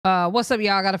What's up,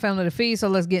 y'all? I got a family to feed, so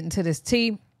let's get into this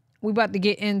tea. We about to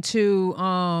get into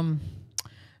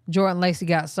Jordan Lacey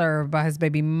got served by his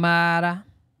baby mother.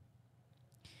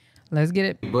 Let's get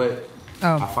it. But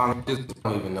I finally just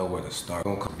don't even know where to start.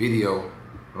 On video.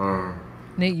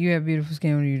 Nick, you have beautiful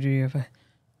skin when you do your face.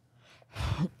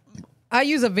 I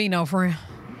use a Vino, friend.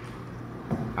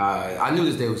 I knew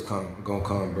this day was gonna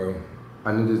come, bro.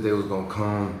 I knew this day was gonna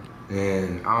come,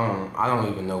 and I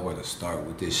don't even know where to start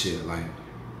with this shit. Like,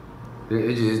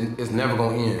 it's never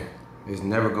gonna end. It's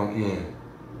never gonna end.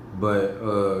 But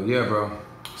yeah, bro.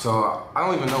 So I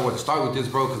don't even know where to start with this,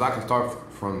 bro, because I can start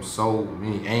from so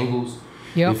many angles.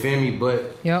 Yep. You feel me?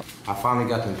 But yep. I finally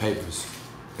got them papers.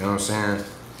 You know what I'm saying?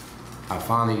 I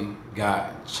finally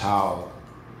got child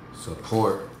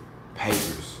support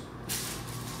papers.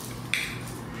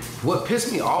 What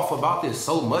pissed me off about this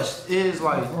so much is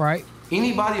like,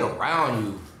 anybody around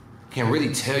you can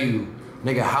really tell you,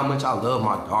 nigga, how much I love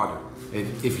my daughter.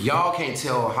 If y'all can't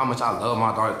tell how much I love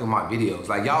my daughter through my videos,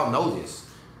 like, y'all know this.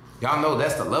 Y'all know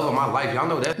that's the love of my life. Y'all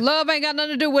know that. Love ain't got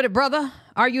nothing to do with it, brother.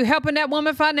 Are you helping that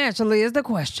woman financially is the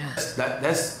question.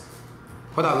 That's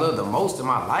what I love the most in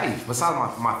my life,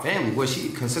 besides my family, what she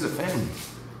considered family.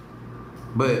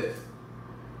 But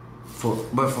for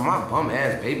my bum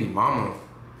ass baby mama,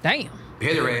 damn,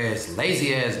 bitter ass,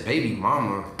 lazy ass baby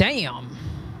mama, damn,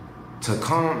 to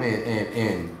come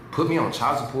and put me on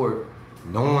child support,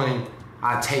 knowing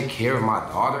I take care of my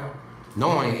daughter,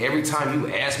 knowing every time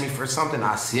you ask me for something,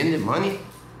 I send it money.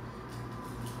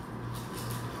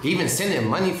 Even sending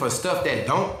money for stuff that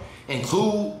don't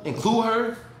include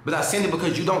her, but I send it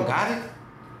because you don't got it.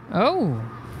 Oh.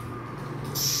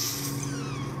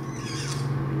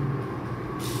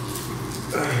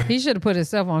 He should have put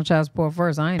himself on child support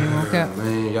first. I ain't even gonna cap.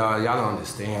 Man, y'all don't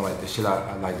understand like the shit.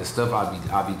 I like the stuff I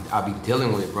be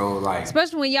dealing with, bro. Like,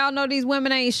 especially when y'all know these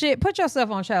women ain't shit. Put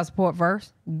yourself on child support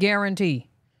first. Guarantee,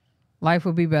 life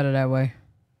would be better that way.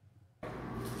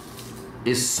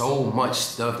 It's so much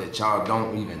stuff that y'all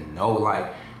don't even know.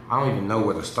 Like, I don't even know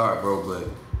where to start, bro. But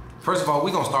first of all,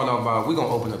 we gonna start off by we gonna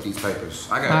open up these papers.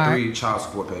 I got all 3 child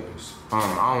support papers.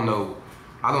 I don't know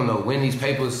when these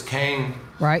papers came.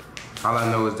 Right. All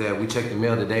I know is that we checked the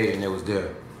mail today and it was there. You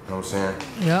know what I'm saying?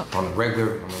 Yep. On a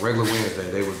regular Wednesday,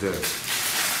 they was there.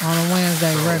 On a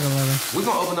Wednesday, so regularly. We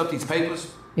gonna open up these papers.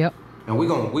 Yep. And we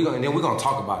gonna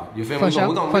talk about it. You feel me? We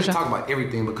gonna really talk about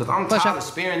everything, because I'm tired of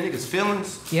sparing niggas'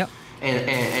 feelings. Yep.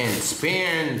 And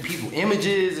sparing people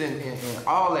images and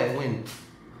all that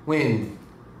when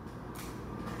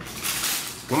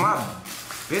my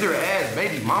bitter ass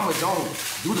baby mama don't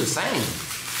do the same.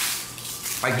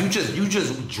 Like, you just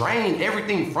drain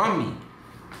everything from me.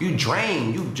 You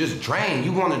just drain.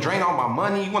 You want to drain all my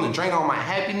money. You want to drain all my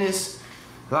happiness.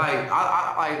 Like,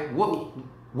 I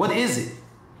what is it?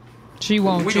 She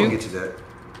won't. We gonna get to that.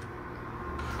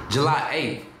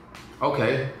 July 8th.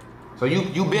 Okay. So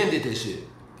you been did this shit.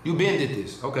 You been did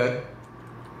this. Okay.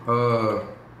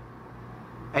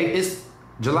 It's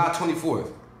July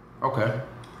 24th. Okay.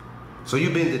 So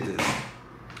you been did this.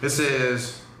 It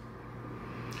says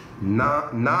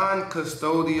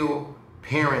non-custodial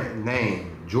parent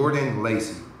name, Jordan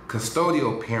Lacey.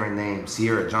 Custodial parent name,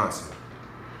 Sierra Johnson.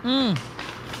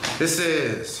 It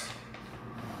says,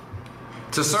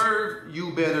 to serve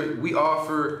you better, we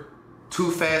offer 2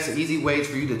 fast and easy ways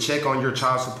for you to check on your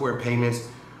child support payments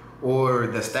or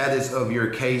the status of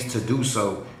your case. To do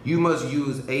so, you must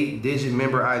use 8-digit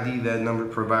member ID. That number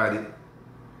provided.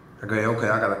 Okay,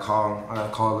 I gotta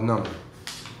call the number.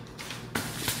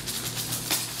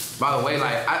 By the way,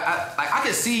 like I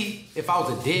can see if I was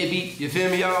a deadbeat, you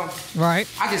feel me, y'all? Right.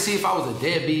 I can see if I was a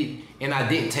deadbeat and I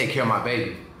didn't take care of my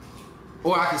baby.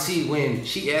 Or I can see when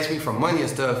she asked me for money and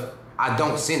stuff, I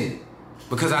don't send it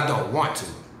because I don't want to.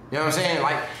 You know what I'm saying?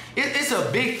 Like, it's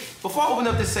a big, before I open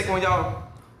up this second one, y'all,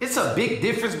 it's a big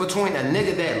difference between a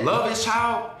nigga that love his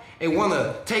child and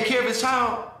wanna take care of his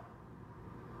child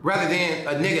rather than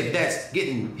a nigga that's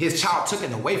getting his child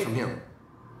taken away from him.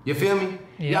 You feel me?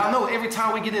 Yeah. Y'all know every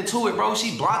time we get into it, bro,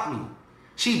 she blocked me.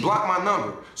 She blocked my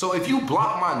number. So if you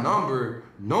block my number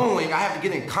knowing I have to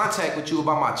get in contact with you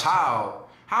about my child,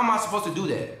 how am I supposed to do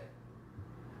that?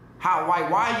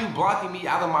 Why are you blocking me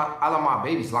out of my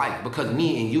baby's life? Because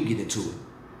me and you get into it.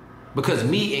 Because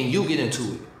me and you get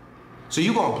into it. So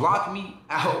you gonna block me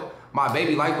out my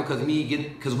baby life because we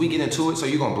get into it, so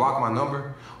you gonna block my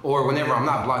number? Or whenever I'm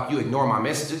not blocked, you ignore my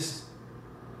messages?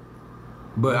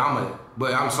 But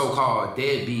I'm so-called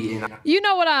deadbeat. And you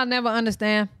know what I'll never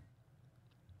understand?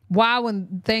 Why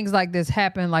when things like this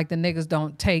happen, like the niggas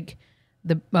don't take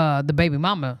the baby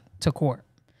mama to court.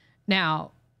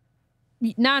 Now,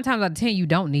 9 times out of 10, you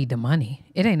don't need the money.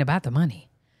 It ain't about the money.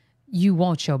 you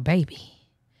want your baby.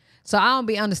 So I don't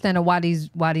be understanding why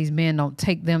these men don't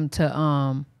take them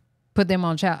to put them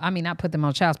on not put them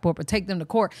on child support, but take them to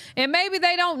court. And maybe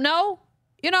they don't know.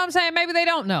 You know what I'm saying? Maybe they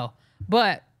don't know.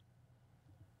 But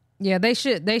yeah, they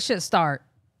should start.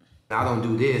 I don't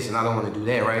do this and I don't want to do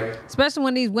that, right? Especially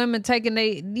when these women taking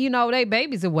they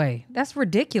babies away. That's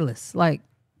ridiculous. Like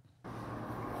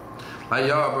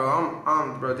y'all,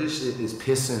 bro, bro, this shit is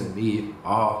pissing me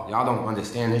off. Y'all don't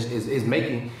understand this. It's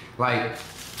making, like,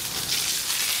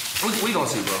 we gonna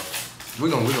see, bro.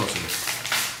 We gonna see.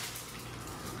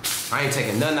 I ain't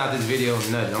taking nothing out this video,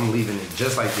 nothing. I'm leaving it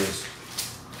just like this.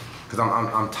 Cause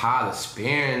I'm tired of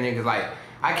sparing niggas. Like,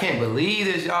 I can't believe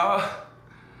this, y'all.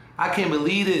 I can't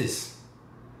believe this.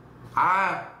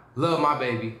 I love my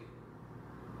baby.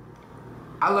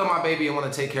 I love my baby and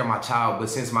want to take care of my child, but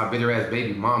since my bitter ass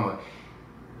baby mama,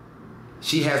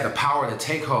 she has the power to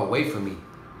take her away from me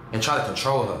and try to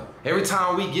control her. Every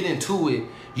time we get into it,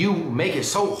 you make it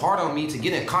so hard on me to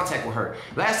get in contact with her.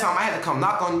 Last time I had to come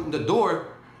knock on the door.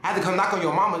 I had to come knock on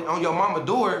your mama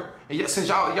door. And since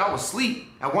y'all was asleep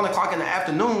at 1 o'clock in the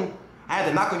afternoon, I had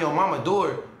to knock on your mama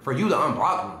door for you to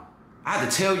unblock me. I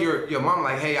had to tell your mom,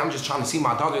 like, hey, I'm just trying to see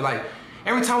my daughter. Like,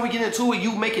 every time we get into it,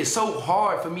 you make it so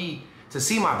hard for me to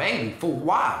see my baby. For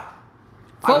why?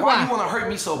 Like, why you want to hurt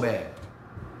me so bad?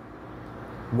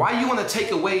 Why you want to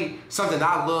take away something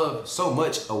I love so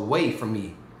much away from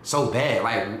me so bad?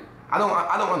 Like, I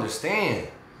don't understand.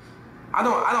 I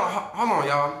don't hold on,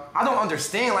 y'all. I don't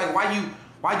understand, like, why you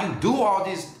do all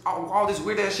this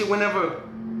weird ass shit whenever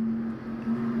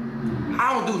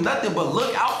I don't do nothing but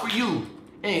look out for you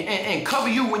and cover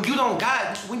you when you don't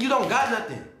got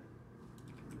nothing.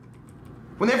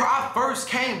 Whenever I first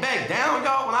came back down,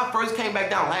 y'all, when I first came back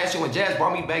down last year when Jazz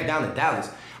brought me back down to Dallas,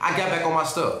 I got back on my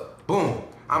stuff. Boom.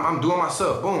 I'm doing my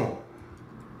stuff. Boom.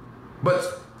 But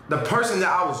the person that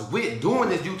I was with doing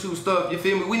this YouTube stuff, you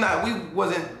feel me? We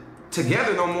wasn't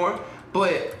together no more.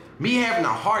 But me having the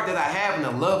heart that I have and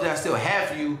the love that I still have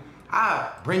for you,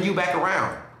 I bring you back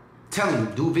around. Telling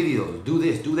you, do videos, do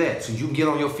this, do that, so you can get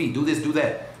on your feet, do this, do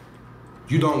that.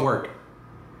 You don't work.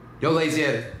 Your lazy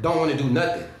ass don't want to do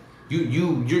nothing.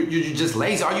 You're just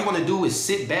lazy. All you want to do is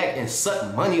sit back and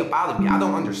suck money up out of me. I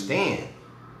don't understand.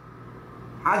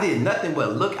 I did nothing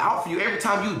but look out for you. Every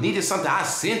time you needed something, I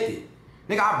sent it.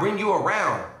 Nigga, I bring you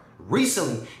around.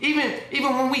 Recently, even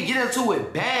when we get into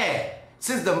it bad,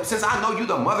 since I know you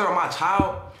the mother of my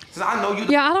child, since I know you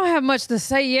the I don't have much to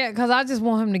say yet because I just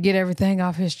want him to get everything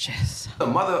off his chest. The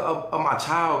mother of my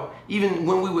child, even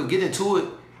when we would get into it,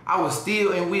 I was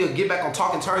still, and we'll get back on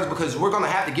talking terms because we're gonna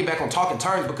have to get back on talking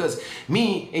terms because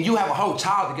me and you have a whole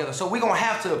child together. So we're gonna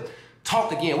have to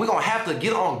talk again. We're gonna have to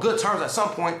get on good terms at some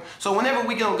point. So whenever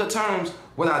we get on good terms,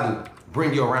 what I do?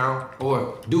 Bring you around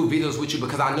or do videos with you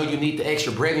because I know you need the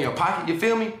extra bread in your pocket, you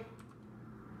feel me?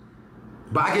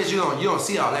 But I guess you don't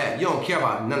see all that. You don't care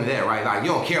about none of that, right? Like, you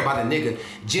don't care about the nigga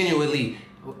genuinely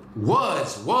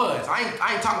was.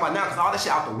 I ain't talking about now because all that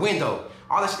shit out the window.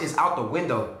 All that shit is out the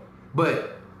window.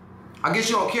 But I guess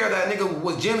you don't care that nigga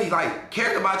was genuinely like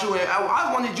cared about you, and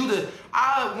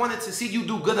I wanted to see you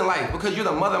do good in life because you're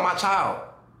the mother of my child.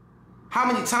 How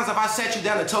many times have I sat you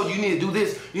down and told you you need to do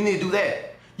this, you need to do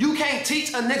that? You can't teach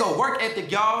a nigga work ethic,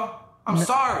 y'all. I'm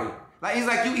sorry. Like, it's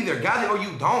like you either got it or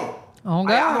you don't. Oh,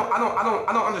 God.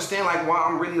 I don't understand like why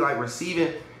I'm really like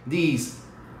receiving these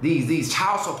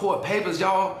child support papers,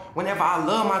 y'all. Whenever I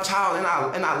love my child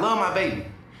and I love my baby.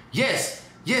 Yes,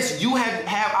 you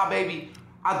have our baby,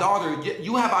 our daughter.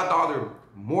 You have our daughter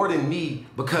more than me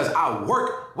because I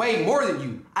work way more than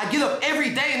you. I get up every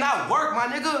day and I work, my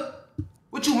nigga.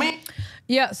 What you mean?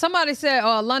 Yeah, somebody said,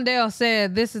 Lundell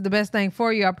said, this is the best thing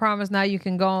for you. I promise now you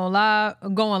can go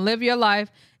and live your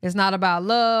life. It's not about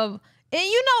love. And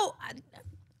you know,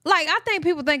 like, I think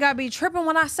people think I be tripping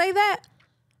when I say that.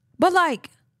 But like,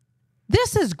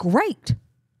 this is great.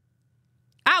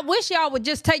 I wish y'all would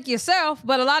just take yourself,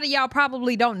 but a lot of y'all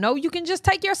probably don't know you can just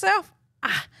take yourself.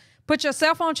 Put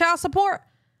yourself on child support.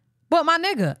 But my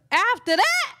nigga, after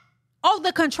that,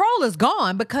 the control is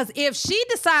gone because if she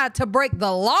decide to break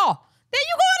the law, then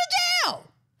you going to jail.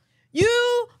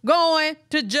 You going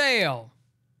to jail.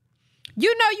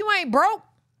 You know you ain't broke.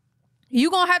 You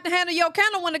gonna have to handle your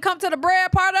candle when it comes to the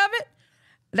bread part of it.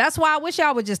 That's why I wish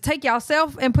y'all would just take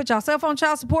yourself and put yourself on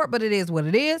child support, but it is what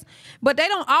it is. But they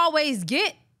don't always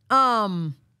get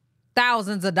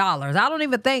thousands of dollars. I don't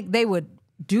even think they would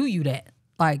do you that.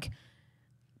 Like,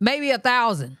 maybe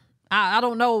 $1,000. I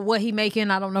don't know what he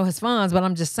making. I don't know his funds, but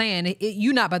I'm just saying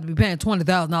you're not about to be paying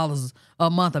 $20,000 a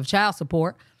month of child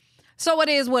support. So it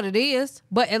is what it is.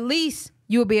 But at least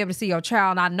you will be able to see your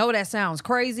child. And I know that sounds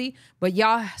crazy, but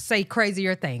y'all say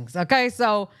crazier things, okay?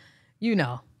 So, you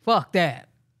know, fuck that.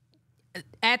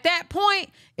 At that point,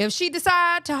 if she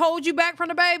decide to hold you back from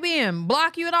the baby and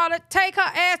block you and all that, take her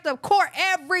ass to court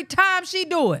every time she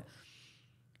do it.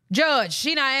 Judge,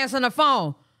 she not answering the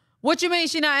phone. What you mean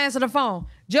she not answering the phone?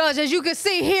 Judge, as you can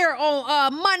see here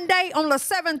on Monday, on the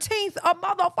 17th of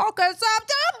motherfucking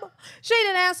September, she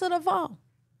didn't answer the phone.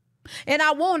 And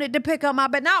I wanted to pick up my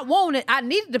baby. Not wanted, I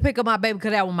needed to pick up my baby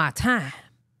because that was my time.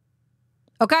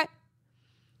 Okay?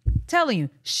 Telling you,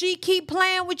 she keep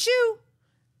playing with you.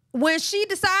 When she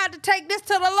decided to take this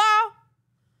to the law,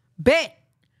 bet.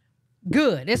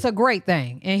 Good. It's a great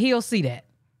thing. And he'll see that.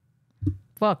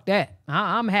 Fuck that.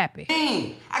 I'm happy.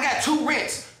 I got 2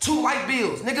 rents, 2 light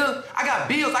bills. Nigga, I got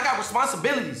bills. I got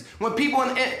responsibilities. When people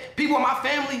in my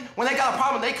family, when they got a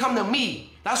problem, they come to me.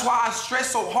 That's why I stress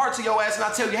so hard to your ass and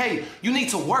I tell you, hey, you need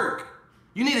to work.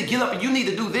 You need to get up and you need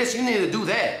to do this. You need to do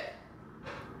that.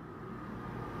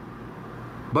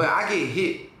 But I get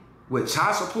hit with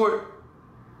child support.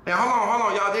 And hold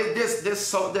on, y'all. There's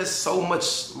so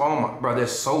much, oh my, bro.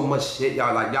 There's so much shit,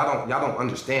 y'all. Like y'all don't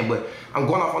understand. But I'm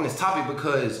going off on this topic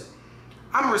because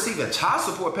I'm receiving child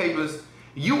support papers.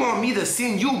 You want me to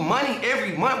send you money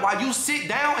every month while you sit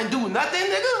down and do nothing,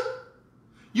 nigga?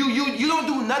 You don't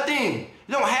do nothing.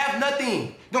 You don't have nothing.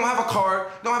 You don't have a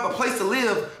car. You don't have a place to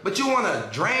live. But you want to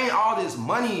drain all this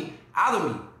money out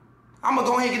of me. I'm going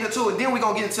to go ahead and get into it. Then we're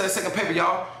going to get into the second paper,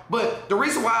 y'all. But the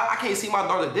reason why I can't see my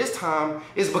daughter this time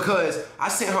is because I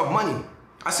sent her money.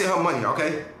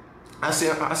 Okay? I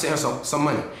sent her some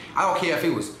money. I don't care if it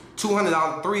was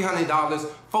 $200, $300,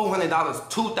 $400,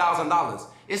 $2,000.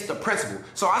 It's the principle.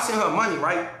 So I sent her money,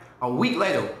 right? A week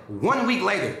later, 1 week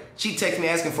later, she texts me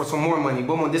asking for some more money,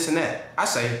 boom, this and that. I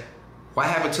say, what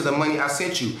happened to the money I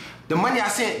sent you? The money I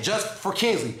sent just for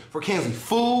Kinsley. For Kinsley,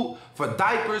 food, for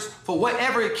diapers, for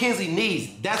whatever Kinsley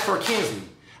needs, that's for Kinsley.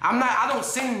 I'm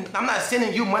not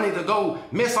sending you money to go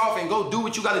mess off and go do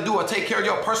what you gotta do or take care of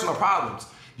your personal problems.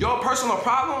 Your personal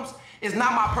problems is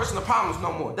not my personal problems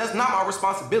no more. That's not my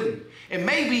responsibility. And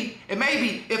maybe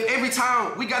if every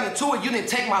time we got into it, you didn't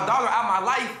take my daughter out of my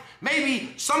life,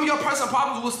 maybe some of your personal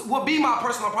problems will be my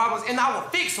personal problems and I will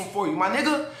fix them for you, my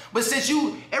nigga. But since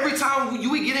every time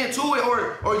we get into it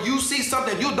or you see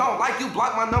something you don't like, you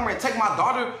block my number and take my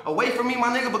daughter away from me,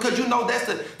 my nigga, because you know that's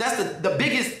the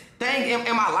biggest thing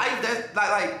in my life. That's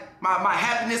like my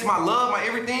happiness, my love, my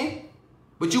everything.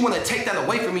 But you want to take that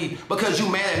away from me because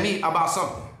you mad at me about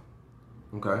something.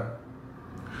 Okay.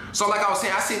 So like I was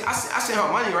saying, I sent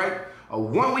her money, right?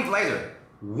 1 week later,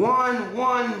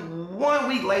 one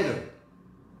week later,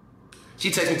 she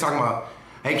texts me talking about,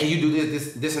 hey, can you do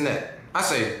this and that? I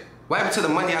say, what happened to the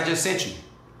money I just sent you?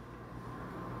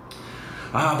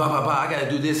 I gotta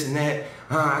do this and that.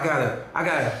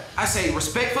 I say,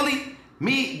 respectfully,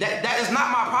 that is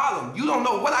not my problem. You don't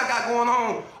know what I got going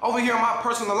on over here in my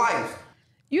personal life.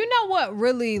 You know what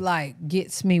really like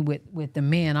gets me with the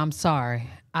men? I'm sorry.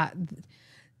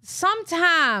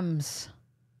 Sometimes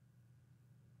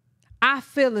I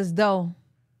feel as though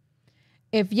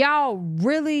if y'all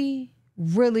really,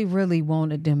 really, really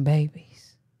wanted them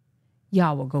babies,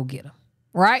 y'all will go get them,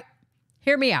 right?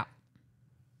 Hear me out.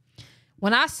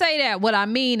 When I say that, what I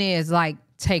mean is like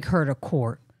take her to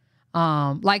court.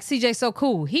 Like CJ So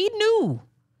Cool, he knew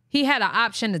he had an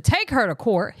option to take her to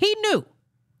court. He knew.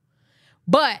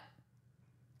 But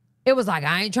it was like,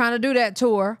 I ain't trying to do that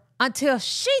to her until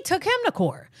she took him to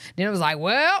court. Then it was like,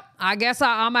 well, I guess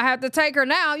I'm going to have to take her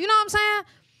now. You know what I'm saying?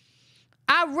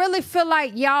 I really feel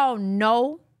like y'all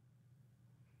know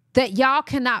that y'all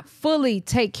cannot fully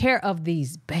take care of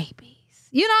these babies.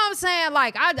 You know what I'm saying?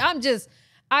 Like,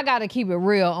 I got to keep it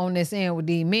real on this end with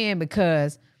these men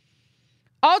because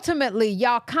ultimately,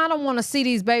 y'all kind of want to see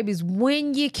these babies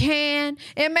when you can.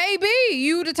 And maybe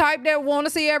you the type that want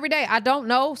to see every day. I don't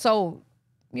know. So,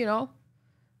 you know,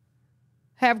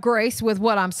 have grace with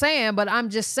what I'm saying. But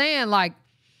I'm just saying, like,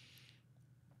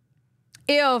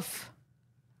 if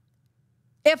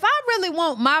I really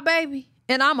want my baby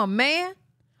and I'm a man,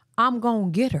 I'm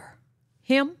going to get her.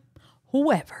 Him,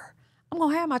 whoever. I'm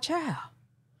going to have my child.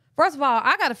 First of all,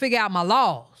 I got to figure out my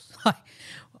laws. Like,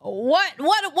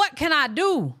 what can I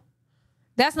do?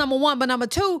 That's number one. But number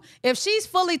two, if she's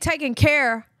fully taking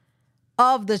care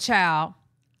of the child,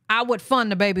 I would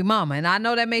fund the baby mama. And I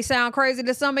know that may sound crazy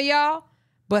to some of y'all,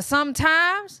 but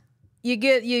sometimes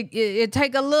it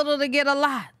take a little to get a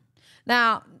lot.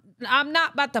 Now, I'm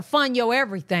not about to fund your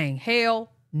everything.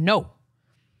 Hell no.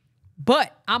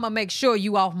 But I'm going to make sure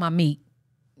you off my meat.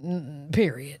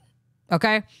 Period.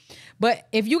 Okay? But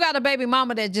if you got a baby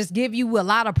mama that just give you a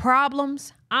lot of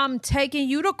problems, I'm taking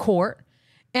you to court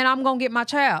and I'm going to get my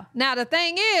child. Now, the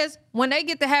thing is, when they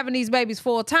get to having these babies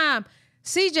full time,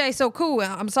 CJ so cool.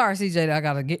 I'm sorry, CJ, that I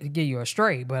got to give you a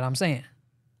stray, but I'm saying,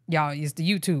 y'all, it's the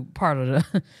YouTube part of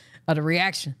the of the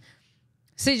reaction.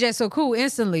 CJ so cool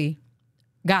instantly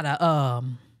got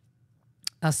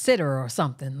a sitter or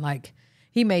something. Like,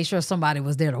 he made sure somebody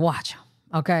was there to watch him,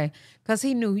 okay? Because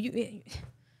he knew,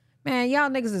 man, y'all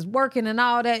niggas is working and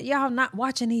all that. Y'all not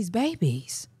watching these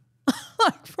babies.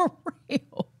 Like, for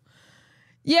real.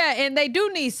 Yeah, and they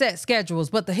do need set schedules,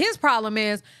 but his problem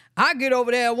is, I get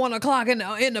over there at 1 o'clock in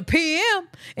the PM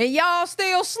and y'all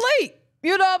still sleep.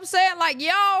 You know what I'm saying? Like,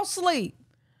 y'all sleep.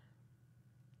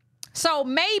 So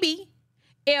maybe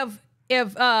if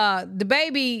the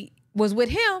baby was with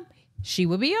him, she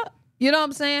would be up. You know what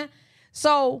I'm saying?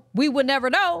 So we would never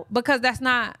know because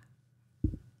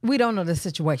we don't know the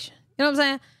situation. You know what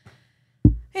I'm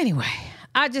saying? Anyway,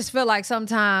 I just feel like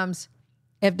sometimes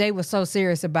if they were so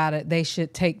serious about it, they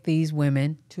should take these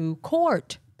women to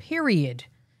court, period.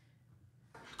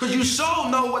 Because you sure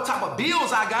know what type of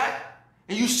bills I got,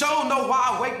 and you sure know why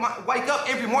I wake up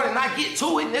every morning and I get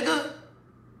to it, nigga.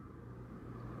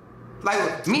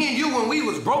 Like, me and you, when we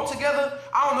was broke together,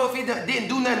 I don't know if it didn't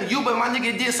do nothing to you, but my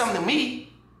nigga did something to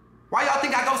me. Why y'all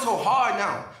think I go so hard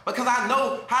now? Because I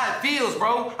know how it feels,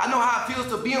 bro. I know how it feels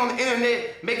to be on the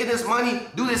internet, making this money,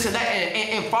 do this and that,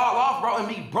 and fall off, bro, and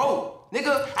be broke.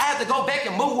 Nigga, I had to go back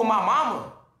and move with my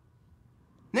mama.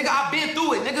 Nigga, I've been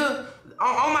through it, nigga.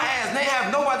 On my ass, they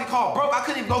have nobody called broke. I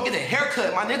couldn't even go get a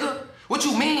haircut, my nigga. What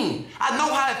you mean? I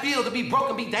know how it feels to be broke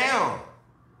and be down.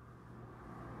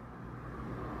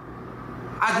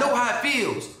 I know how it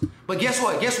feels. But guess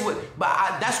what?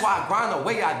 But that's why I grind the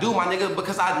way I do, my nigga,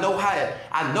 because I know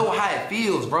how it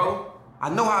feels, bro. I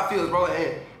know how it feels, bro.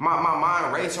 And my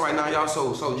mind racing right now, y'all.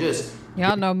 So just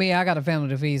y'all know me. I got a family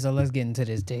to feed, so let's get into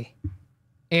this tea.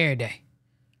 Every day.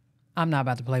 I'm not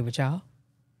about to play with y'all.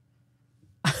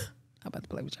 I'm about to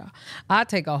play with y'all. I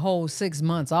take a whole 6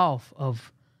 months off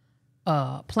of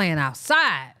playing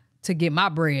outside to get my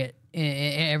bread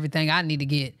and everything I need to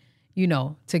get,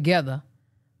 together.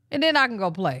 And then I can go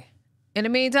play. In the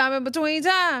meantime, in between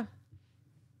time,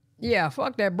 yeah,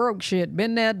 fuck that broke shit.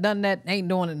 Been there, done that, ain't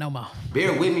doing it no more.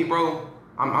 Bear with me, bro.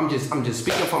 I'm just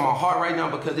speaking from my heart right now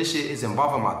because this shit is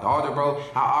involving my daughter, bro.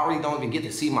 I already don't even get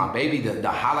to see my baby, the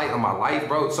highlight of my life,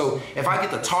 bro. So if I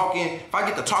get to talking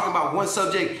about one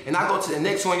subject and I go to the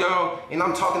next one, y'all, and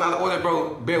I'm talking out of order,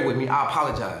 bro, bear with me. I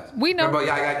apologize. We know. Bro,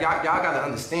 y'all gotta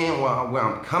understand where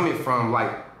I'm coming from.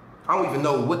 Like, I don't even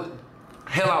know what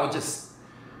the hell I was just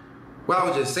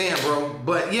saying, bro.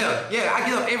 But yeah, I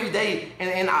get up every day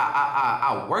and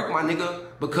I work, my nigga,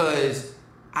 because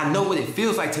I know what it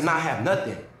feels like to not have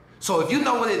nothing. So if you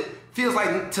know what it feels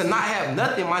like to not have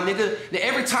nothing, my nigga, then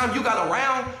every time you got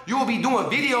around, you will be doing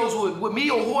videos with me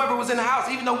or whoever was in the house,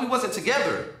 even though we wasn't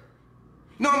together.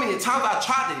 You know how many times I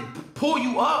tried to pull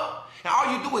you up, and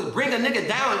all you do is bring a nigga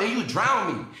down and you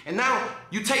drown me. And now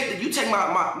you take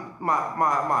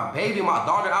my baby, my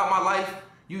daughter out of my life.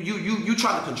 You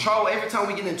try to control every time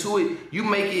we get into it. You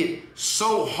make it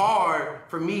so hard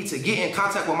for me to get in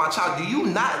contact with my child. Do you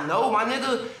not know, my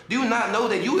nigga? Do you not know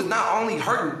that you is not only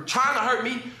trying to hurt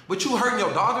me, but you hurting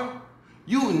your daughter?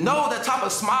 You know the type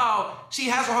of smile she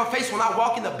has on her face when I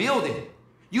walk in the building.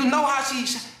 You know how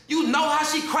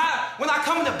she cry when I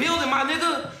come in the building, my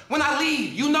nigga. When I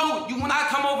leave, when I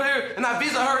come over there and I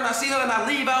visit her and I see her and I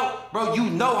leave out, bro, you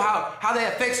know how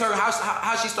that affects her,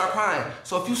 how she start crying.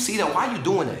 So if you see that, why you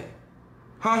doing that?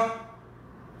 Huh?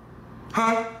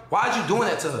 Why'd you doing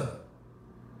that to her?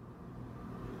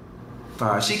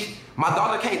 My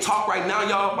daughter can't talk right now,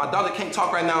 y'all. My daughter can't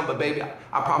talk right now, but baby,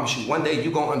 I promise you, one day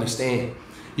you gonna understand.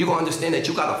 You gonna understand that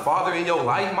you got a father in your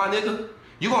life, my nigga.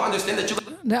 You gonna understand that you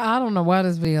I don't know why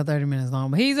this video 30 minutes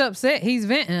long, but he's upset. He's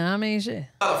venting. I mean, shit.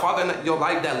 got a father in your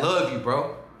life that love you,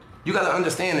 bro. You gotta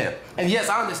understand that. And yes,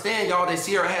 I understand, y'all, that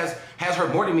Sierra has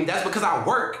her more than me. That's because I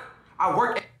work.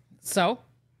 So,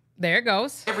 there it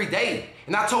goes. Every day.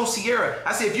 And I told Sierra,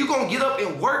 I said, if you gonna get up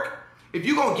and work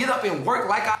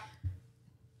like I...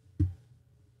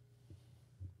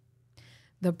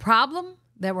 The problem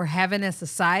that we're having in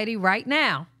society right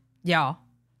now, y'all,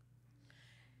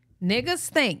 niggas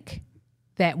think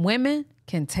that women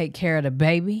can take care of the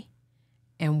baby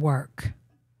and work.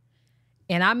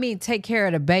 And I mean take care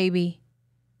of the baby,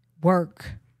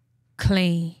 work,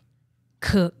 clean,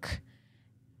 cook,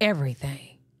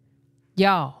 everything.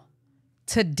 Y'all,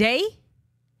 today,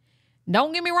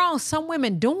 don't get me wrong, some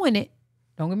women doing it,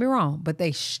 don't get me wrong, but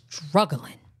they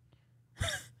struggling.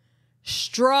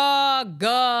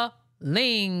 Struggling.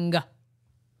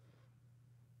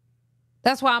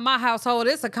 That's why in my household,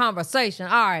 it's a conversation.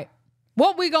 All right,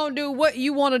 What we gonna do? What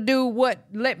you want to do? What?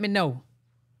 Let me know.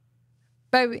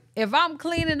 Baby, if I'm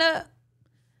cleaning up,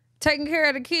 taking care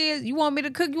of the kids, you want me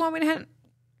to cook, you want me to handle,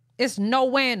 it's no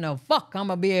way in the fuck I'm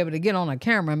gonna be able to get on a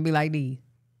camera and be like these.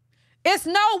 It's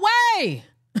no way.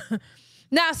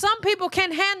 Now, some people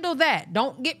can handle that.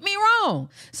 Don't get me wrong.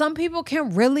 Some people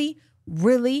can really,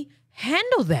 really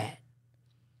handle that.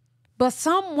 But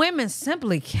some women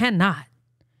simply cannot.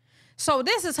 So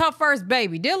this is her first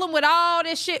baby, dealing with all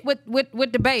this shit with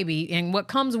the baby and what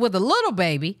comes with a little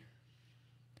baby.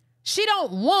 She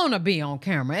don't want to be on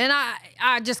camera. And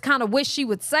I just kind of wish she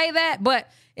would say that, but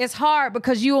it's hard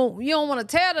because you don't want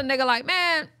to tell the nigga like,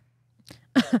 man,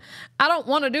 I don't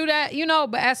want to do that, you know,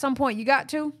 but at some point you got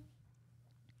to.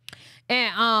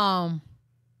 And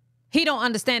he don't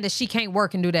understand that she can't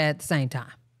work and do that at the same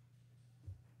time.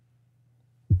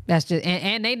 That's just,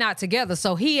 and they not together,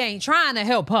 so he ain't trying to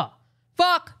help her.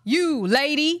 Fuck you,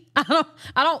 lady. I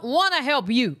don't want to help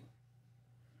you.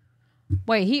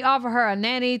 Wait, he offered her a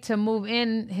nanny to move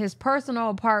in his personal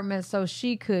apartment so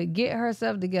she could get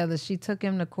herself together. She took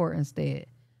him to court instead.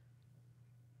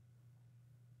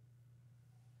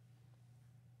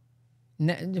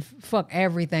 Fuck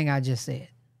everything I just said.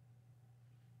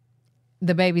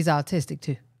 The baby's autistic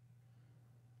too.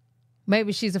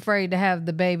 Maybe she's afraid to have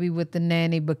the baby with the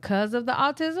nanny because of the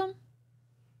autism?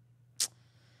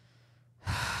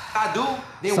 I do,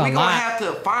 then we're gonna have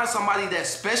to find somebody that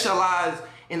specializes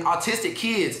in autistic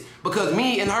kids, because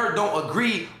me and her don't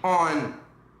agree on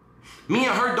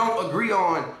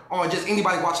just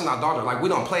anybody watching our daughter. Like, we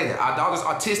don't play that. Our daughter's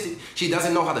autistic. She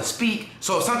doesn't know how to speak.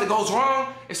 So if something goes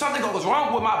wrong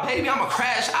with my baby, I'm gonna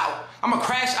crash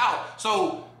out.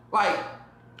 So, like,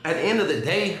 at the end of the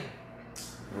day,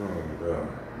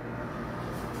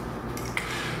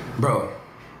 bro.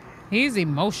 He's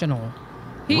emotional.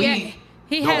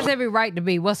 He has every right to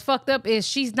be. What's fucked up is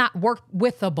she's not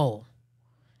work-withable.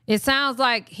 It sounds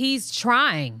like he's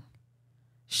trying.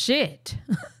 Shit.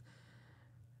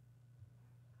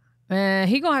 Man,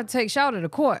 he gonna have to take Shawty to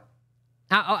court.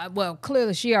 Well,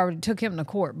 clearly she already took him to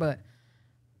court, but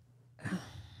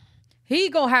he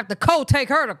gonna have to take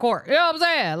her to court. You know what I'm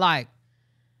saying? Like,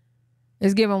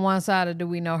 it's giving one side of do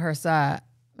we know her side.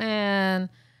 Man,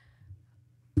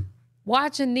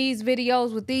 watching these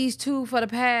videos with these two for the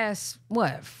past,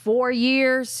 4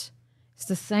 years? It's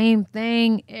the same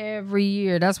thing every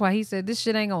year. That's why he said this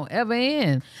shit ain't gonna ever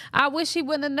end. I wish he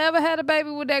wouldn't have never had a baby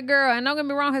with that girl. And don't get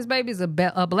me wrong, his baby's a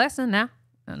blessing now.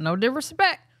 No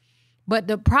disrespect. But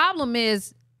the problem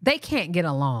is they can't get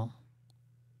along.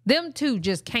 Them two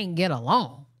just can't get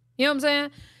along. You know what I'm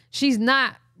saying? She's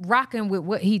not rocking with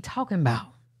what he talking about.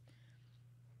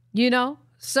 You know?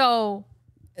 So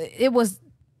it was,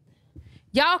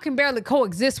 y'all can barely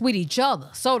coexist with each other.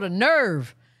 So the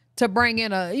nerve to bring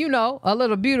in a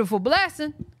little beautiful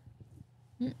blessing,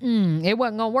 it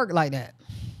wasn't gonna work like that.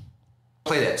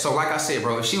 Play that. So like I said,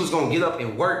 bro, if she was gonna get up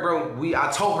and work, bro,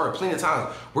 I told her plenty of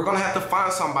times, we're gonna have to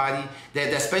find somebody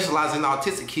that specializes in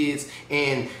autistic kids.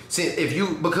 And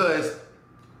because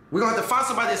we're gonna have to find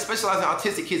somebody that specializes in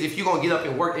autistic kids if you're gonna get up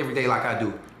and work every day like I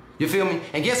do. You feel me?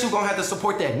 And guess who's gonna have to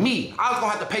support that? Me. I was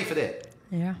gonna have to pay for that.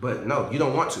 Yeah. But no, you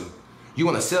don't want to. You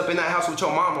wanna sit up in that house with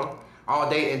your mama all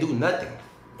day and do nothing.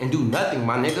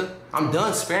 My nigga. I'm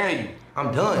done sparing you.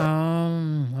 I'm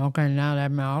done. Okay, now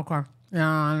that okay. Yeah,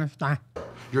 I understand.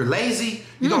 You're lazy.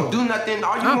 You don't do nothing.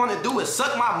 All you want to do is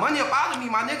suck my money up out of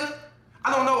me, my nigga.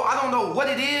 I don't know what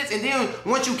it is. And then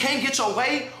once you can't get your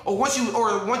way, or once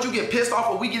you get pissed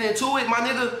off, or we get into it, my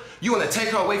nigga, you want to take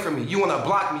her away from me. You want to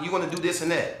block me. You want to do this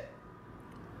and that.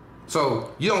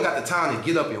 So you don't got the time to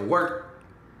get up and work.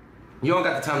 You don't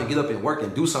got the time to get up and work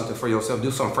and do something for yourself,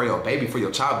 do something for your baby, for your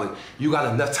child, but you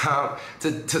got enough time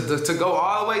to go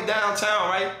all the way downtown,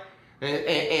 right?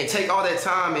 And take all that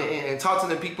time and talk to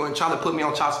the people and try to put me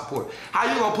on child support.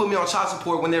 How you gonna put me on child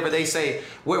support whenever they say,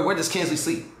 where does Kinsley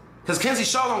sleep? Because Kinsley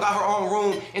Shaw don't got her own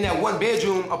room in that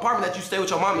 1-bedroom apartment that you stay with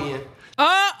your mommy in.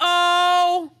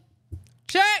 Uh-oh.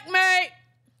 Checkmate.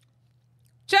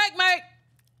 Checkmate.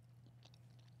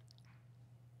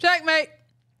 Checkmate.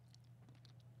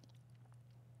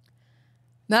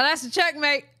 Now that's a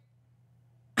checkmate.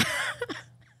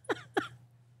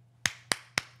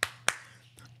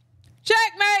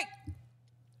 Checkmate.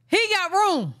 He got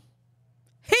room.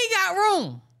 He got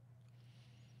room.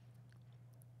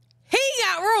 He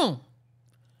got room.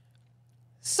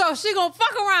 So she gonna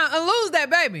fuck around and lose that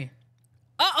baby.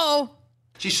 Uh-oh.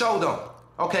 She showed them,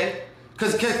 okay?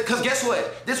 Cause guess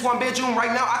what? This 1-bedroom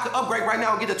right now, I could upgrade right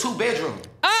now and get a 2-bedroom.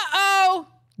 Uh-oh.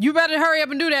 You better hurry up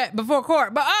and do that before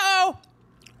court. But uh-oh.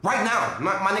 Right now,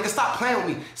 my nigga, stop playing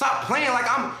with me. Stop playing like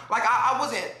I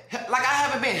wasn't, like I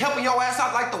haven't been helping your ass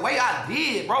out like the way I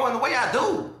did, bro, and the way I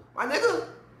do, my nigga.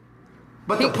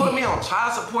 But to put me on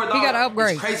child support, dog, he gotta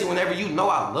upgrade. It's crazy whenever you know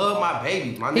I love my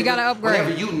baby, my nigga. He gotta upgrade.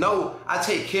 Whenever you know I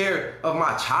take care of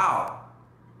my child.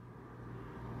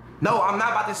 No, I'm not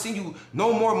about to send you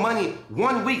no more money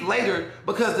 1 week later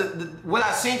because what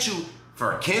I sent you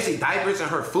for Kenzie diapers and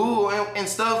her food and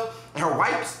stuff and her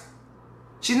wipes,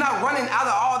 she's not running out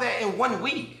of all that in 1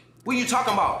 week. What are you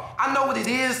talking about? I know what it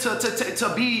is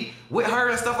to be with her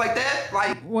and stuff like that.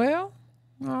 Like, well,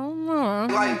 I don't know.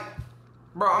 Like,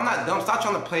 bro, I'm not dumb. Stop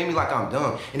trying to play me like I'm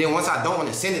dumb. And then once I don't want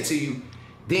to send it to you,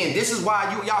 then this is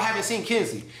why y'all haven't seen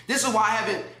Kenzie. This is why I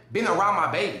haven't been around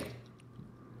my baby.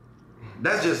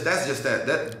 That's just that,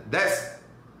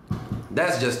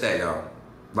 y'all.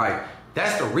 Like,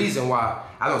 that's the reason why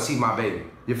I don't see my baby.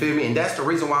 You feel me? And that's the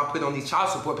reason why I put on these child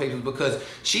support papers, because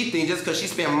she thinks just because she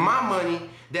spent my money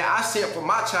that I sent for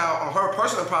my child on her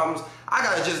personal problems, I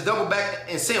gotta just double back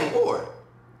and send more.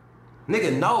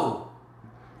 Nigga, no.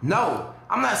 No.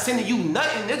 I'm not sending you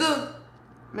nothing, nigga.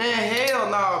 Man, hell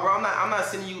no, bro. I'm not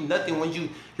sending you nothing when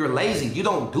you're lazy. You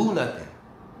don't do nothing.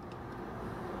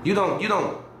 You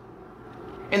don't.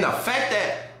 And the fact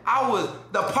that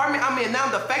the apartment I'm in now,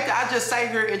 the fact that I just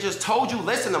sat here and just told you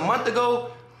less than a month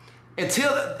ago,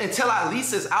 until our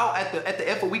lease is out at the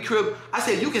FOE crib, I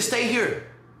said, you can stay here.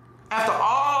 After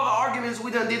all the arguments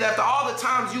we done did, after all the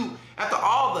times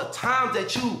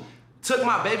that you took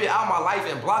my baby out of my life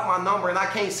and blocked my number and I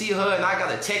can't see her and I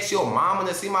gotta text your mama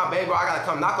to see my baby or I gotta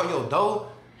come knock on your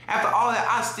door. After all that,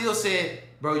 I still said,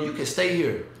 bro, you can stay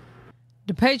here.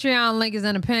 The Patreon link is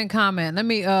in the pinned comment. Let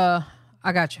me,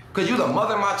 I got you. Cause you the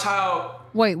mother of my child.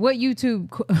 Wait, what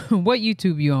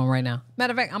YouTube you on right now?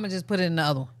 Matter of fact, I'm gonna just put it in the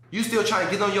other one. You still trying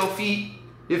to get on your feet.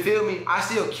 You feel me? I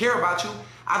still care about you.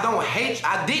 I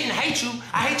didn't hate you.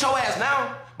 I hate your ass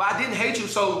now, but I didn't hate you.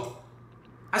 So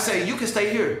I say, you can stay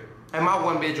here at my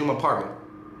 1-bedroom apartment.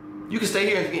 You can stay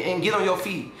here and get on your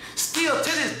feet. Still to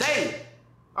this day,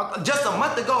 just a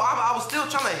month ago, I was still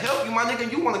trying to help you, my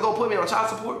nigga. You want to go put me on child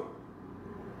support?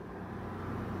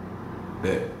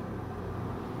 Bet.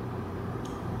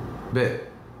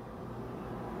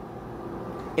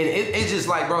 And it's just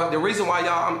like, bro, the reason why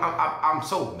I'm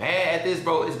so mad at this,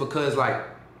 bro, is because, like,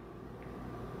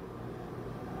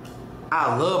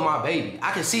 I love my baby.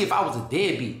 I can see if I was a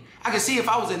deadbeat. I can see if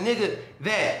I was a nigga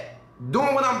that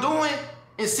doing what I'm doing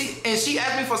and she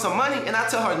asked me for some money and I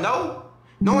tell her no,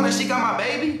 knowing that she got my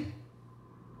baby.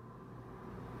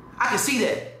 I can see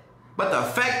that. But the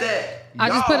fact that I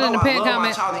just put it in the pinned comment.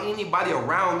 My child and anybody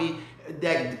around me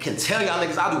that can tell y'all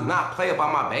niggas I do not play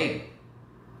about my baby.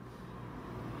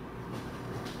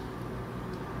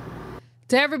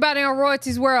 To everybody on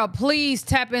Royalties World, please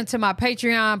tap into my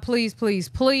Patreon. Please, please,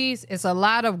 please. It's a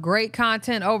lot of great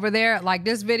content over there. Like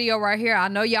this video right here. I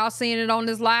know y'all seeing it on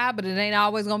this live, but it ain't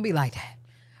always going to be like that.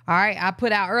 All right. I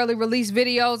put out early release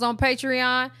videos on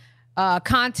Patreon.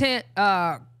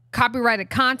 Copyrighted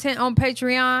content on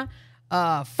Patreon.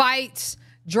 Fights.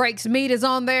 Drake's Meat is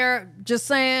on there. Just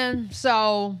saying.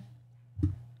 So,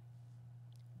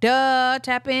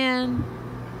 tap in.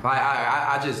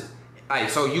 I just... Like,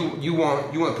 so you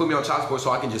want to put me on child support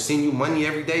so I can just send you money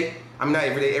every day? I mean, not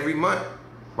every day, every month.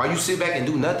 While you sit back and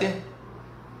do nothing?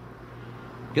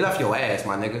 Get off your ass,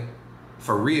 my nigga.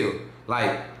 For real.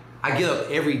 Like, I get up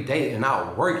every day and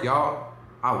I work, y'all.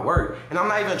 I work. And I'm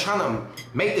not even trying to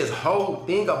make this whole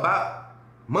thing about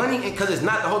money, because it's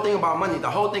not the whole thing about money. The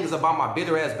whole thing is about my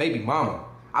bitter ass baby mama.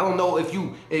 I don't know if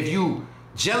you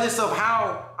jealous of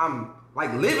how I'm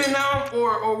like living now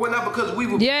or whatnot, because we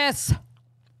were... Yes.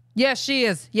 Yes, she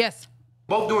is. Yes.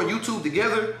 Both doing YouTube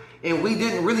together and we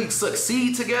didn't really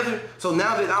succeed together. So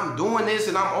now that I'm doing this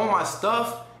and I'm on my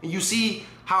stuff and you see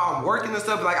how I'm working and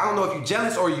stuff, like, I don't know if you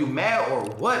jealous or you mad or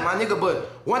what, my nigga, but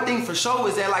one thing for sure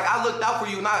is that, like, I looked out for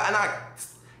you and I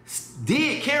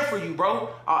did care for you, bro.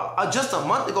 Just a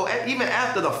month ago, even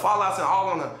after the fallouts and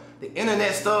all on the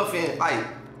internet stuff, and like.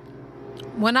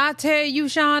 When I tell you,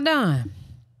 Sean Dunn,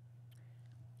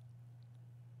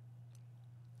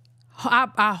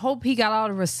 I hope he got all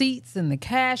the receipts and the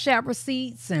Cash App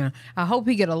receipts, and I hope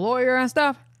he get a lawyer and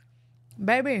stuff.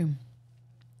 Baby,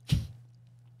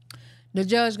 the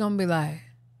judge gonna be like,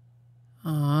 oh,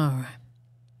 all right,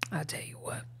 I'll tell you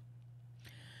what.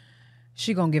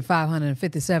 She gonna get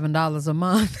 $557 a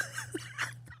month.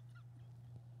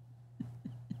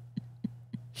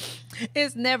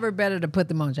 It's never better to put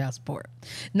them on child support.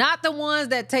 Not the ones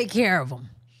that take care of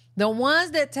them. The ones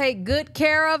that take good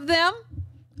care of them.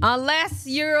 Unless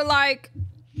you're like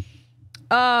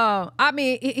I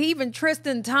mean, even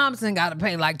Tristan Thompson got to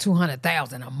pay like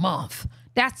 $200,000 a month.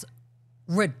 That's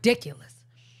ridiculous.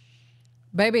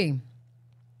 Baby,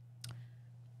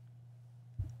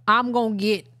 I'm going to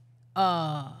get,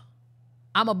 I'm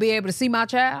going to be able to see my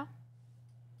child.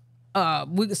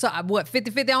 What,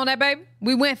 50-50 on that baby?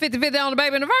 We went 50-50 on the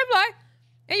baby in the first place.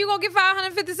 And you're going to get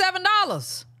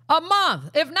 $557 a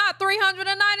month, if not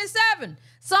 $397.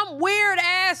 Some weird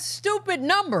ass stupid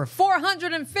number,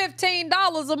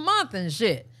 $415 a month and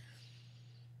shit.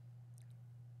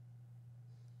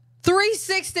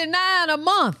 $369 a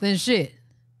month and shit.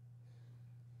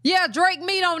 Yeah, Drake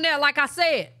meet on there, like I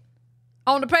said,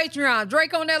 on the Patreon.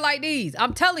 Drake on there like these.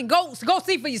 I'm telling, go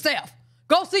see for yourself.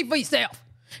 Go see for yourself.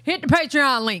 Hit the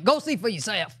Patreon link. Go see for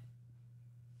yourself.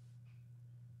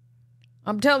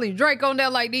 I'm telling you, Drake on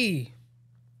there like these.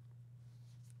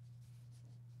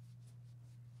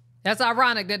 That's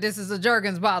ironic that this is a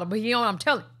Jergens bottle, but you know what I'm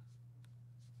telling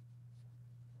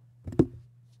you.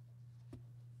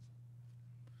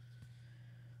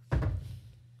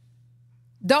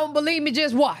 Don't believe me,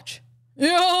 just watch. You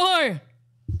know what I mean?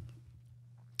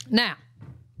 Now,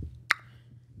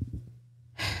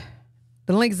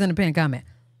 the link is in the pinned comment.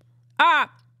 On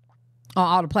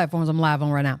all the platforms I'm live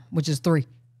on right now, which is 3.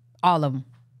 All of them.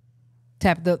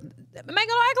 Tap the... Make it act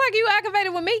like you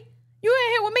activated with me. You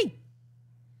in here with me.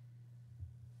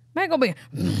 Man, gonna be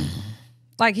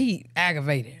like he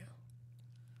aggravated.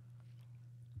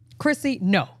 Chrissy,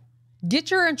 no. Get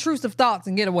your intrusive thoughts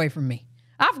and get away from me.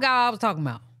 I forgot what I was talking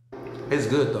about. It's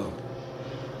good, though.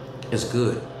 It's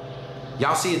good.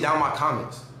 Y'all see it down my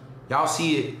comments. Y'all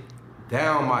see it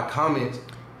down my comments.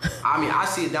 I mean, I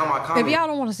see it down my comments. If y'all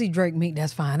don't want to see Drake meet,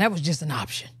 that's fine. That was just an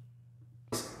option.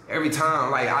 Every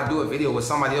time, like, I do a video with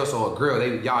somebody else or a girl,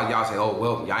 y'all say, oh,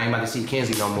 well, y'all ain't about to see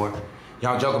Kenzie no more.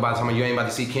 Y'all joke about something, you ain't about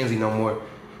to see Kenzie no more.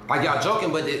 Like, y'all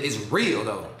joking, but it's real,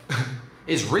 though.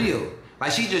 It's real.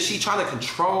 Like, she trying to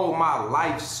control my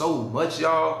life so much,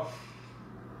 y'all.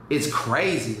 It's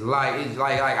crazy. Like,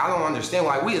 I don't understand.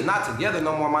 Like, we is not together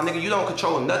no more, my nigga. You don't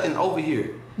control nothing over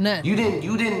here. Nothing. You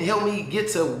didn't help me get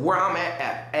to where I'm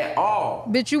at all.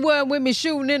 Bitch, you wasn't with me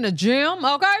shooting in the gym,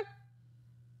 okay?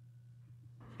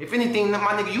 If anything, my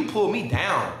nigga, you pull me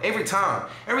down every time.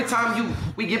 Every time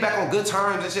we get back on good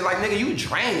terms and shit, like, nigga, you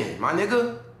draining, my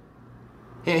nigga.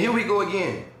 And here we go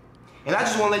again. And I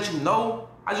just want to let you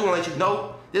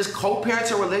know, this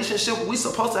co-parenting relationship we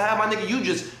supposed to have, my nigga,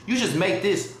 you just make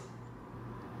this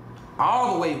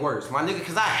all the way worse, my nigga,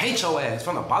 because I hate your ass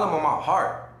from the bottom of my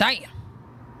heart. Damn.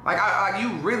 Like, you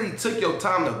really took your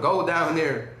time to go down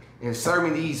there and serve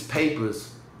me these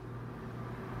papers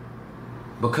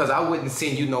because I wouldn't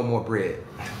send you no more bread.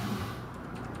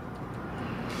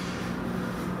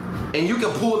 And you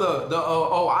can pull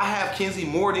oh, I have Kenzie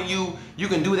more than you. You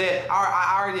can do that.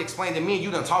 I already explained to me and you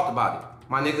done talked about it,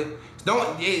 my nigga.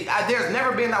 There's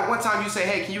never been that one time you say,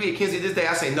 hey, can you get Kenzie this day?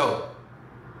 I say no.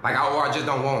 Like, or I just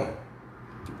don't want her.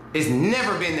 It's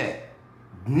never been that.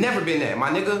 Never been that, my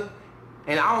nigga.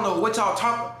 And I don't know what y'all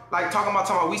talking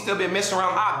about we still been messing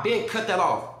around. I've been cut that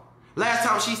off. Last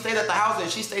time she stayed at the house and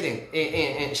she stayed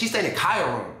in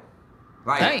Cairo.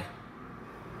 Like,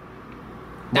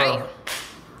 Damn. Bro,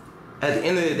 at the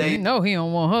end of the day, You know he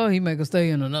don't want her, he make her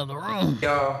stay in another room.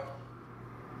 y'all,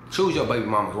 choose your baby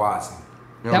mamas wisely.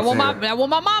 You know That what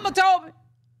my mama told me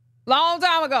long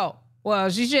time ago. Well,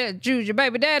 she should choose your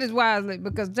baby daddies wisely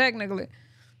because technically,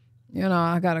 you know,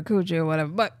 I got a coochie or whatever.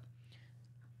 But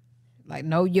like,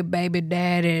 know your baby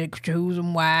daddy, choose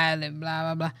them wisely, blah,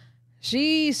 blah, blah.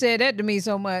 She said that to me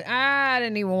so much, I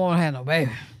didn't even want to have no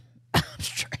baby. I'm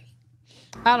straight.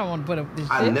 I don't want to put up this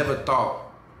shit. I never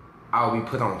thought I would be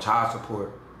put on child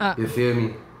support. You feel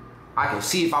me? I can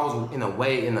see if I was in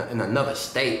another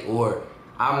state, or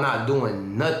I'm not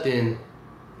doing nothing.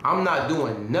 I'm not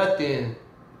doing nothing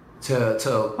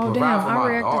to provide damn, for I my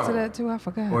reacted daughter. to that too. I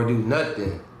forgot. Or do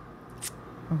nothing.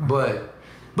 Okay.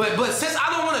 But since I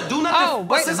don't want to do nothing, I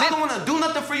don't want to do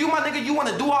nothing for you, my nigga, you want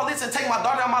to do all this and take my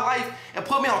daughter out of my life and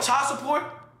put me on child support?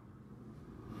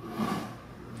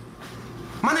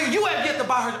 My nigga, you have yet to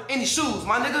buy her any shoes,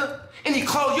 my nigga. Any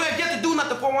clothes. You have yet to do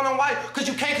nothing for one on wife because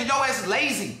you can't, because your ass is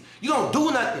lazy. You don't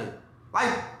do nothing. Like,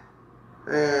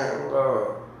 man,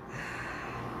 bro.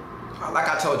 Like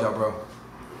I told y'all, bro.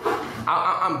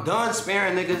 I'm done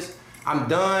sparing niggas. I'm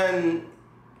done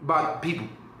about people.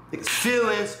 Niggas'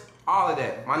 feelings, all of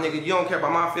that. My nigga, you don't care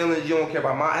about my feelings. You don't care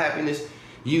about my happiness.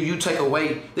 You take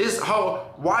away this whole,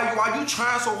 why you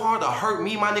trying so hard to hurt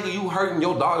me, my nigga? You hurting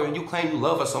your daughter and you claim you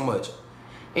love her so much.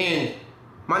 And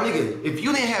my nigga, if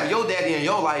you didn't have your daddy in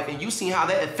your life and you seen how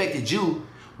that affected you,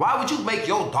 why would you make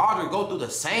your daughter go through the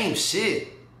same shit?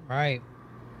 Right.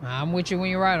 I'm with you when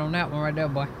you're right on that one right there,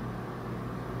 boy.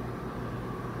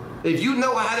 If you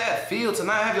know how that feels to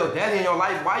not have your daddy in your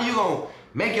life, why you gonna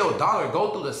make your daughter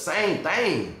go through the same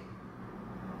thing?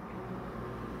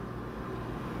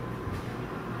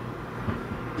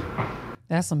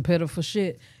 That's some pitiful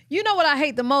shit. You know what I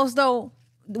hate the most though?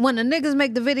 When the niggas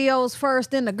make the videos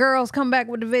first, then the girls come back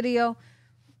with the video.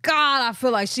 God, I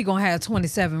feel like she gonna have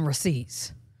 27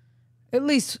 receipts. At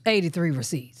least 83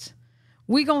 receipts.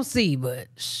 We gonna see, but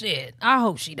shit, I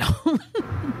hope she don't.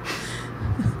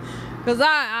 Cause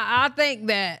I think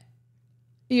that,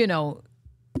 you know,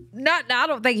 I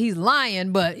don't think he's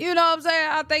lying, but you know what I'm saying?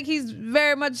 I think he's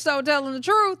very much so telling the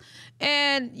truth.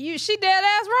 And she dead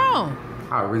ass wrong.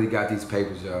 I really got these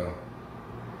papers, y'all.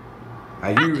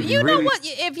 You know what?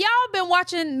 If y'all been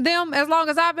watching them as long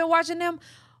as I've been watching them,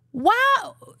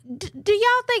 why do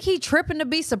y'all think he tripping to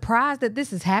be surprised that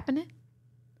this is happening?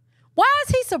 Why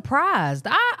is he surprised?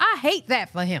 I hate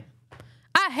that for him.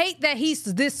 I hate that he's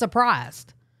this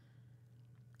surprised.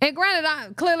 And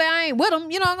granted, clearly I ain't with him.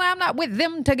 You know what I'm saying? I'm not with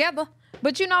them together.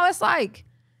 But you know, it's like,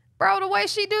 bro, the way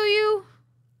she do you,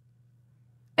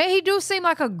 and he do seem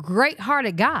like a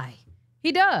great-hearted guy.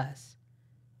 He does.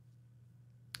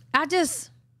 I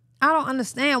don't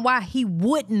understand why he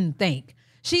wouldn't think.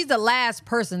 She's the last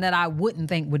person that I wouldn't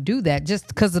think would do that just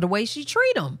because of the way she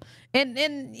treat him. And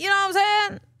you know what I'm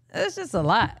saying? It's just a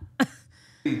lot.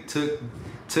 He took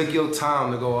your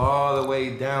time to go all the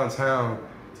way downtown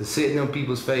to sit in them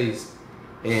people's face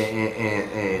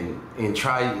and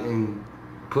try and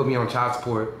put me on child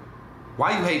support.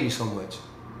 Why you hate me so much?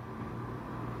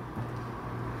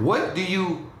 What do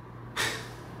you...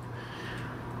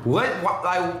 What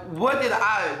did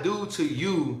I do to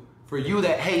you for you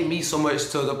that hate me so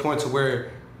much to the point to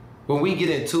where when we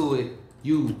get into it,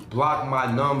 you block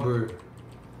my number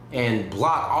and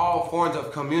block all forms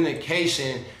of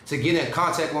communication to get in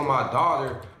contact with my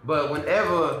daughter. But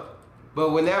whenever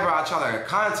I try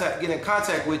to get in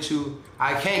contact with you,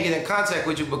 I can't get in contact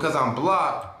with you because I'm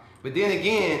blocked. But then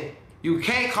again, you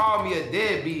can't call me a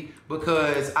deadbeat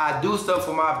because I do stuff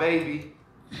for my baby.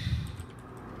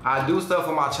 I do stuff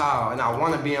for my child, and I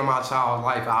want to be in my child's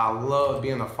life. I love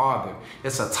being a father.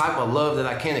 It's a type of love that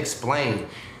I can't explain.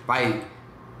 Like,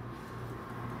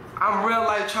 I'm real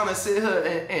life trying to sit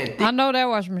here and think. I know that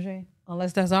washing machine,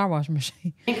 unless that's our washing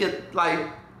machine. Think it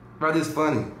like, bro, this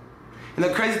funny. And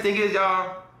the crazy thing is,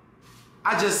 y'all,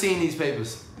 I just seen these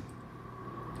papers.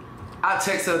 I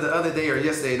texted her the other day or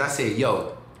yesterday, and I said,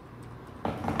 yo,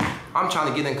 I'm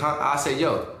trying to get in contact. I said,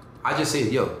 yo, I just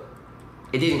said, yo,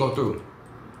 it didn't go through.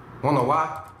 Wanna know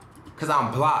why? Cause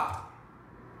I'm blocked.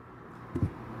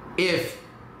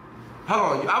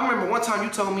 Hold on, I remember one time you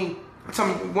told me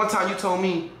something,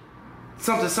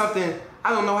 I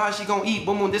don't know how she gonna eat,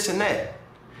 boom, boom, this and that.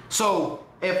 So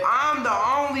if I'm the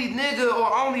only nigga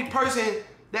or only person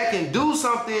that can do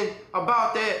something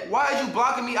about that, why is you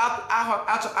blocking me out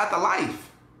the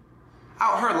life?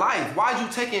 Out her life? Why is you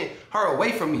taking her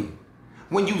away from me?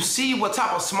 When you see what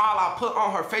type of smile I put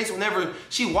on her face whenever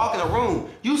she walk in the room,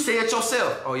 you say it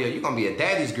yourself. Oh yeah, you're gonna be a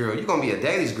daddy's girl. You're gonna be a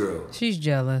daddy's girl. She's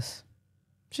jealous.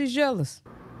 She's jealous.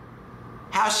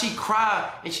 How she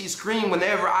cry and she scream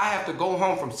whenever I have to go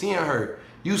home from seeing her.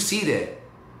 You see that.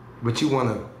 But you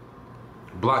wanna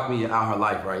block me out her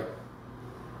life, right?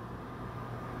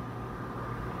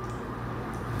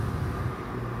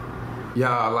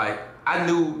 Y'all, like, I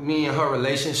knew me and her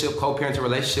relationship, co-parenting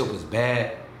relationship was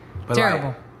bad. But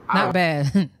terrible. Like, not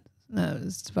bad. No,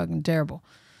 it's fucking terrible.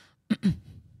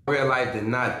 Real life did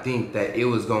not think that it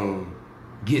was gonna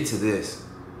get to this.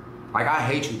 Like, I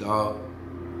hate you, dog.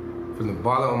 From the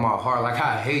bottom of my heart, like,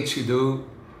 I hate you, dude.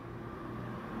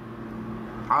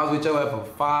 I was with your ass for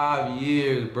 5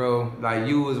 years, bro. Like,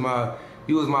 you was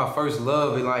my first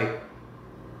love, and like,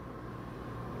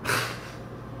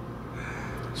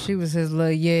 she was his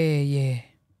little yeah.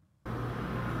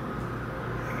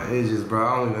 It's just, bro,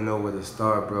 I don't even know where to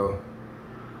start, bro.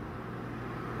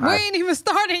 We ain't even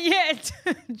started yet,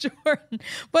 Jordan.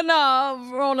 But no,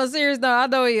 on a serious note, I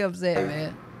know he upset,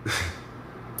 man.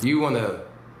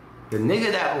 The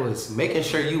nigga that was making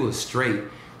sure you was straight,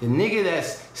 the nigga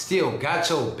that's still got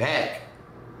your back,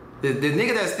 the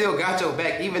nigga that still got your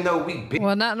back, even though we been...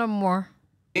 Well, not no more.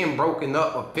 Been broken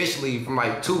up officially from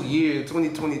like 2 years,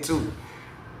 2022.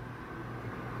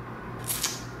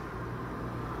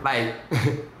 Like...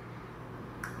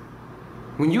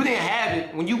 When you didn't have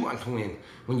it, when you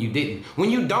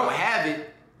don't have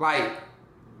it, like,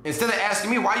 instead of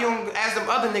asking me, why you don't ask them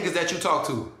other niggas that you talk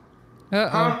to?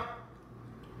 Huh?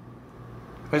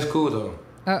 It's cool though.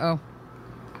 Uh-oh.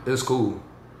 It's cool.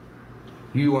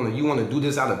 You wanna do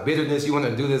this out of bitterness. You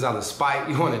wanna do this out of spite.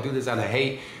 You wanna do this out of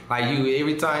hate. Like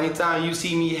anytime you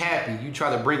see me happy, you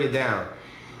try to bring it down.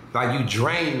 Like you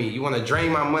drain me. You wanna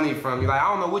drain my money from me. Like I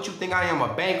don't know what you think I am,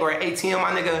 a bank or an ATM,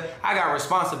 my nigga. I got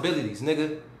responsibilities,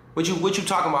 nigga. What you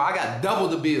talking about? I got double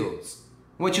the bills.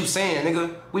 What you saying,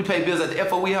 nigga? We pay bills at the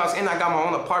FOE house, and I got my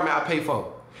own apartment I pay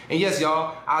for. And yes,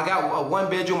 y'all, I got a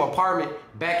 1-bedroom apartment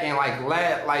back in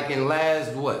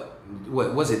last what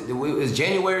was it? It was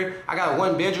January. I got a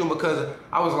 1-bedroom because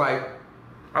I was like,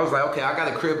 okay, I got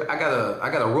a crib, I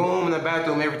got a room and a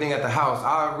bathroom, everything at the house.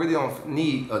 I really don't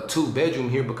need a 2-bedroom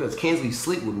here because Kinsley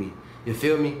sleep with me. You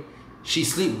feel me? She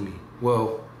sleep with me.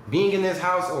 Well, being in this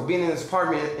house or being in this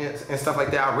apartment and stuff like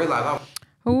that, I realized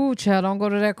Ooh, child, don't go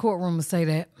to that courtroom and say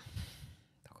that.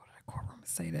 Don't go to that courtroom and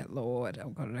say that, Lord.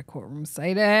 Don't go to that courtroom and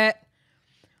say that.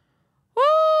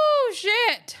 Ooh,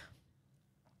 shit.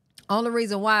 Only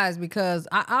reason why is because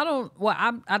I don't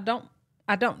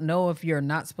know if you're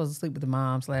not supposed to sleep with the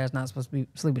mom / not supposed to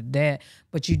sleep with the dad,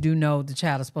 but you do know the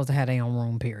child is supposed to have their own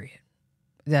room, period.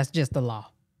 That's just the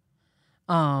law.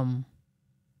 But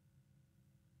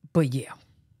yeah,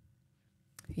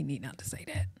 he need not to say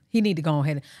that. He need to go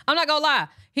ahead. I'm not gonna lie.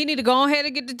 He need to go ahead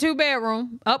and get the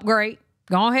 2-bedroom upgrade.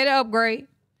 Go ahead and upgrade.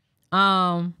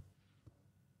 And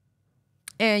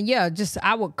yeah, just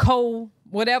I would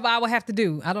whatever I would have to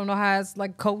do. I don't know how it's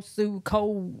like sue,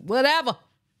 whatever.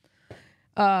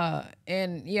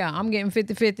 And yeah, I'm getting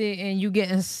 50-50 and you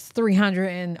getting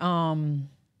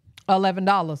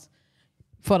 $311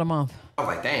 for the month. I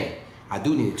was like, dang, I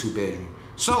do need a 2-bedroom.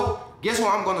 So guess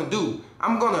what I'm gonna do?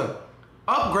 I'm gonna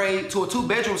upgrade to a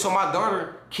 2-bedroom so my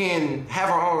daughter can have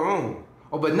her own room.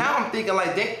 Oh, but now I'm thinking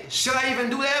like, should I even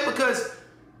do that? Because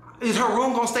is her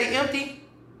room gonna stay empty?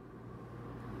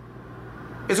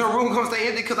 Is her room gonna stay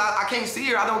empty? Because I can't see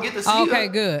her. I don't get to see her. Okay,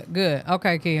 good.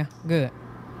 Okay, Kia, good.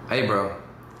 Hey, bro,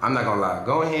 I'm not gonna lie.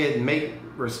 Go ahead and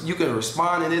you can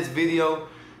respond in this video.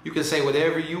 You can say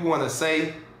whatever you want to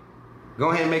say. Go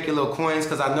ahead and make your little coins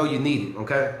because I know you need it,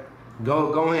 okay?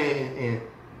 Go ahead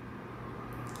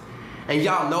and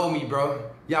y'all know me, bro.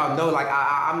 Y'all know, like,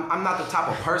 I'm not the type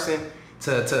of person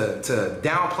to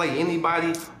downplay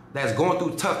anybody that's going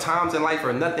through tough times in life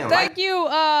or nothing. Thank you,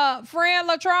 friend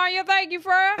Latranya. Thank you,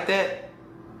 friend. Like that.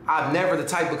 I'm never the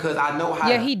type because I know how.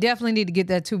 Yeah, he definitely need to get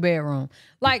that 2-bedroom.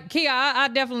 Like Kia, I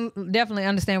definitely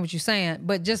understand what you're saying,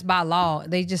 but just by law,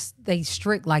 they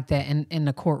strict like that in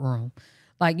the courtroom.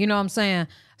 Like, you know what I'm saying?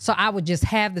 So I would just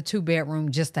have the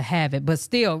 2-bedroom just to have it, but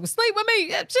still sleep with me.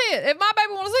 Shit, if my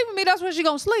baby want to sleep with me, that's where she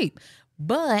gonna sleep.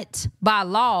 But by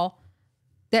law,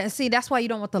 that's why you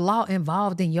don't want the law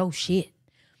involved in your shit.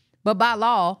 But by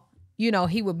law, you know,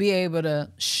 he would be able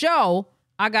to show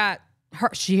I got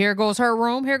her. Here goes her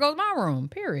room. Here goes my room.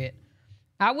 Period.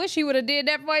 I wish he would have did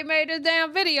that before he made this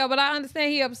damn video, but I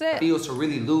understand he upset. It feels to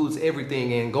really lose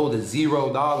everything and go to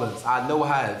 $0. I know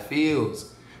how it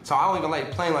feels. So I don't even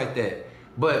like playing like that.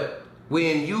 But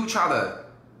when you try to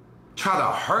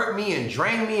hurt me and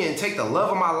drain me and take the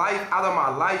love of my life out of my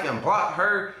life and block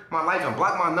my life and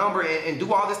block my number and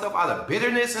do all this stuff out of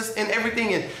bitterness and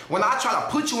everything, and when I try to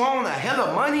put you on a hell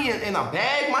of money in a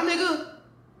bag, my nigga,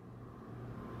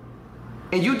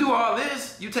 and you do all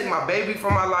this, you take my baby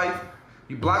from my life,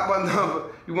 you block my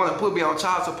number, you want to put me on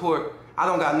child support, I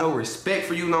don't got no respect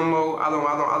for you no more. I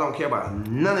don't care about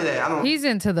none of that. He's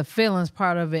into the feelings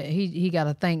part of it. He got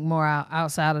to think more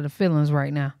outside of the feelings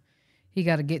right now. He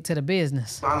got to get to the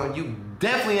business. I know you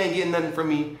definitely ain't getting nothing from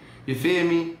me. You feel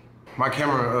me? My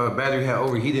camera battery had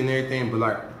overheated and everything, but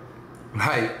like,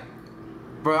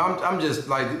 bro, I'm just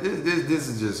like, this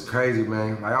is just crazy,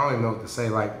 man. Like, I don't even know what to say.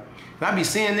 Like, and I be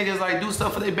seeing niggas like do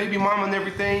stuff for their baby mama and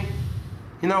everything,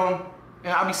 you know.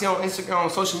 And I be seeing on Instagram,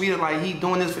 on social media, like he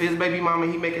doing this for his baby mama,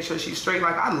 he making sure she's straight.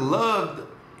 Like, I love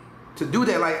to do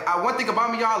that. Like, one thing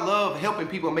about me, y'all, I love helping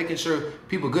people, making sure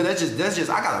people good. That's just,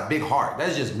 I got a big heart.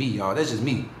 That's just me, y'all. That's just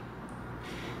me.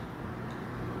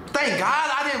 Thank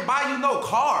God I didn't buy you no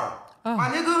car. Oh. My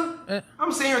nigga,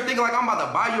 I'm sitting here thinking like I'm about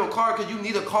to buy you a car because you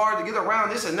need a car to get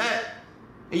around this and that.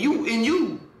 And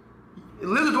you,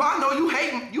 little do I know you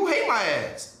hate my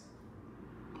ass.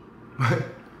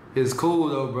 It's cool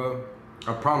though, bro.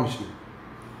 I promise you.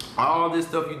 All this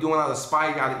stuff you doing out of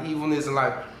spite, out of evilness, and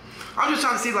like, I'm just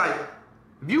trying to see, like,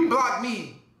 if you block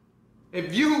me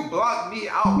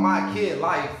out my kid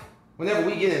life, whenever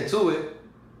we get into it,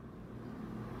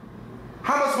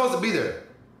 how am I supposed to be there?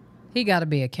 He got to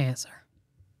be a Cancer.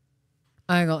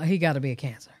 He got to be a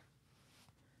Cancer.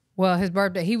 Well, his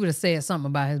birthday, he would have said something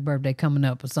about his birthday coming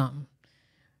up or something.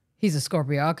 He's a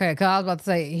Scorpio. Okay, because I was about to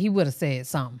say, he would have said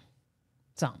something.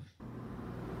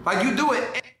 Like, you do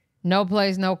it No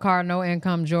place, no car, no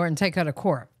income, Jordan. Take her to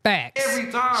court. Facts.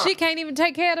 Every time. She can't even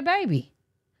take care of the baby.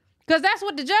 Because that's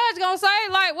what the judge gonna say.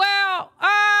 Like, well,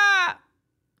 I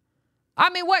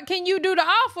mean, what can you do to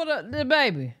offer the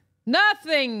baby?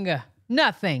 Nothing.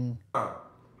 Nothing.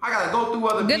 I gotta go through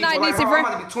other Good people. night, Like, Niecy bro, I'm friend.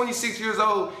 about to be 26 years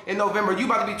old in November. You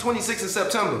about to be 26 in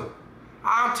September.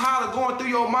 I'm tired of going through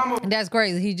your mama. That's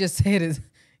crazy. He just said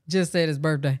his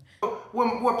birthday.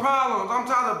 What problems? I'm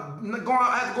tired of going.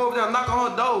 I have to go over there and knock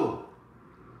on her door.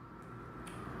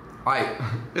 Like,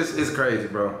 it's crazy,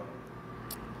 bro.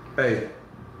 Hey,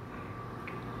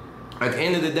 at the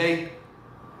end of the day,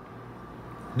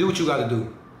 do what you gotta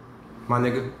do, my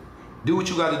nigga. Do what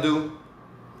you gotta do.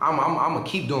 I'm gonna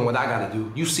keep doing what I gotta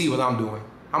do. You see what I'm doing.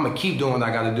 I'm gonna keep doing what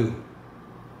I gotta do.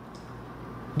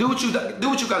 Do what you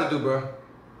gotta do, bro.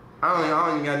 I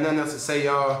don't even got nothing else to say,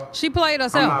 y'all. She played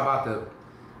herself. I'm not about to.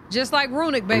 Just like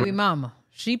Runic, baby mama.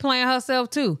 She playing herself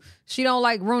too. She don't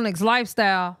like Runic's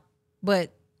lifestyle,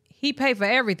 but he pay for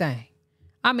everything.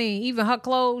 I mean, even her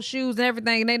clothes, shoes, and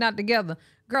everything, and they not together.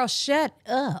 Girl, shut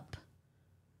up.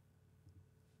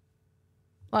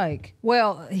 Like,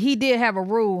 well, he did have a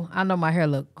rule. I know my hair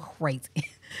look crazy.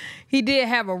 He did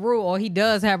have a rule, or he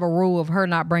does have a rule of her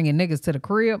not bringing niggas to the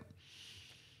crib.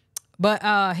 But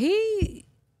he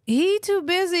too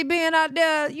busy being out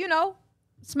there, you know,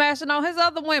 smashing on his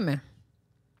other women.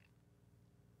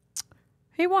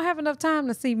 He won't have enough time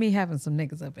to see me having some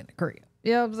niggas up in the crib.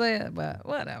 You know what I'm saying? But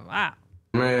whatever.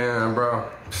 Man, bro,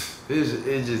 it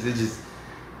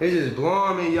just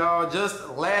blowing me, y'all. Just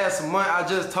last month, I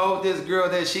just told this girl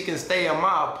that she can stay in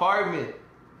my apartment,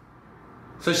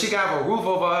 so she can have a roof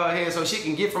over her head, so she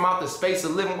can get from out the space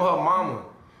of living with her mama,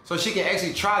 so she can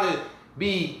actually try to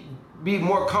be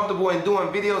more comfortable in doing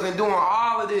videos and doing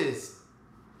all of this.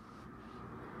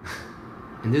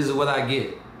 And this is what I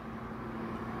get.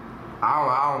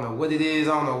 I don't know what it is.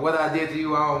 I don't know what I did to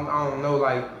you. I don't know,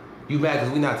 like, you mad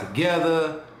because we not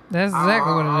together. That's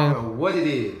exactly what it is. I don't know what it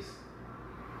is.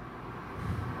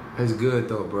 It's good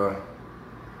though, bro.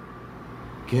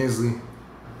 Kinsley,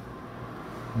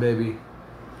 baby,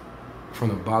 from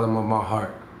the bottom of my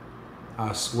heart,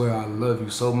 I swear I love you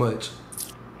so much.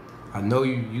 I know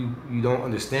you don't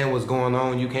understand what's going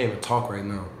on. You can't even talk right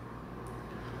now.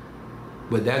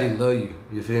 But Daddy love you.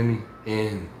 You feel me?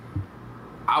 And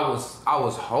I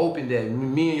was hoping that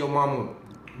me and your mama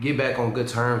get back on good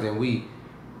terms, and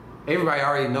everybody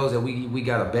already knows that we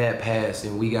got a bad past,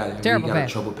 and we got a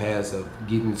trouble past of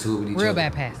getting into it with each other. Real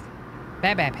bad past.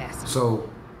 Bad past. So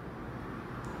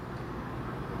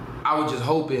I was just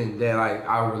hoping that, like,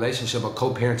 our relationship, a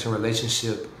co-parenting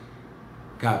relationship,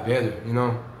 got better, you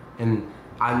know? And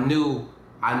I knew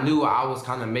I was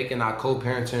kind of making our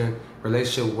co-parenting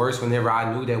relationship worse whenever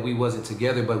I knew that we wasn't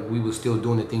together, but we was still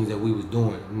doing the things that we was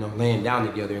doing, you know, laying down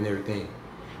together and everything.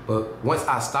 But once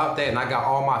I stopped that and I got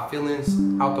all my feelings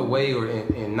out the way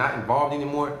and not involved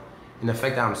anymore, and the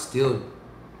fact that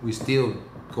we still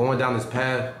going down this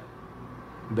path,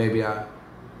 baby, I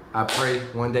pray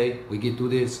one day we get through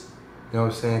this, you know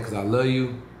what I'm saying? Because I love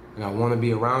you and I want to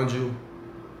be around you.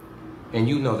 And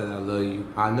you know that I love you.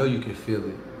 I know you can feel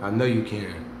it. I know you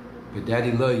can. But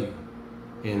Daddy love you.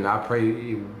 And I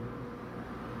pray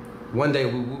one day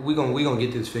we gonna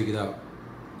get this figured out.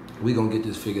 We gonna get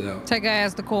this figured out. Take her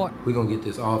ass to court. We gonna get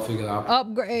this all figured out.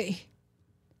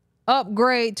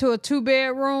 Upgrade to a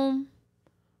 2-bedroom.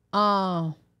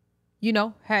 You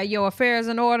know, have your affairs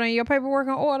in order and your paperwork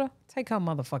in order. Take her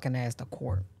motherfucking ass to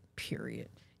court. Period.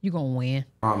 You gonna win.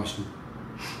 Promise you.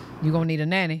 You gonna need a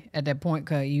nanny at that point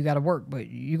because you gotta work, but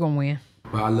you gonna win.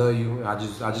 But I love you. I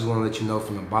just want to let you know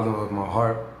from the bottom of my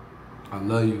heart, I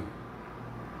love you.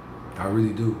 I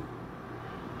really do.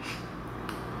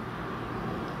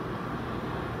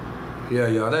 Yeah,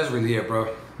 y'all, that's really it,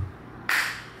 bro.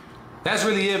 That's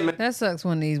really it, man. That sucks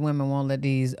when these women won't let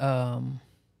these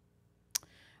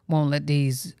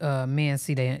men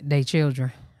see their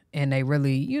children, and they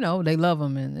really, you know, they love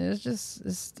them, and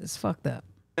it's fucked up.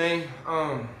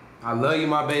 I love you,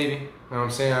 my baby. You know what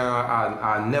I'm saying?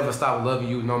 I never stop loving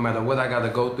you, no matter what I gotta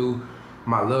go through.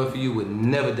 My love for you would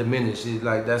never diminish. It's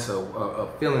like, that's a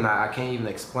feeling I can't even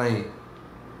explain.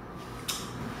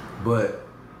 But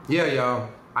yeah, y'all,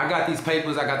 I got these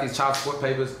papers. I got these child support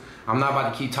papers. I'm not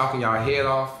about to keep talking y'all head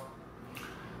off. You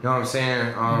know what I'm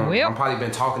saying? I've probably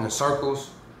been talking in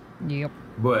circles. Yep.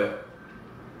 But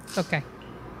it's okay.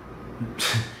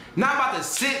 Not about to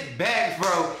sit back,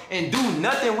 bro, and do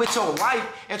nothing with your life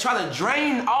and try to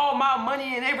drain all my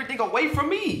money and everything away from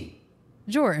me.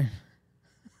 Jordan.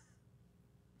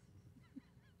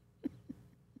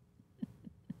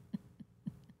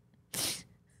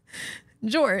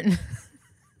 Jordan.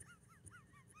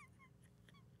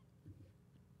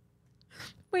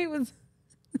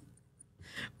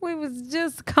 we was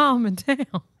just calming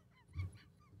down.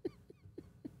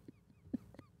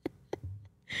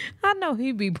 I know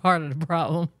he'd be part of the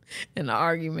problem in the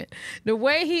argument. The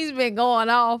way he's been going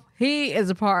off, he is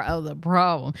a part of the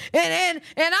problem. And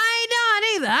I ain't done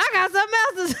either. I got something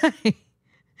else to say.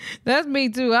 That's me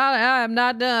too. I am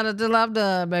not done until I'm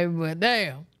done, baby. But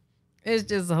damn, it's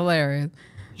just hilarious.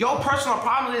 Your personal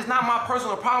problem is not my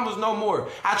personal problems no more.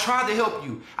 I tried to help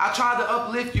you. I tried to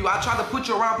uplift you. I tried to put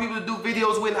you around people to do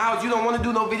videos with in the house. You don't want to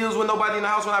do no videos with nobody in the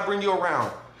house when I bring you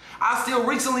around. I still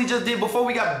recently just did, before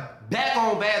we got back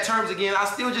on bad terms again, I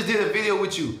still just did a video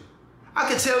with you. I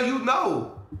can tell you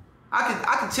no.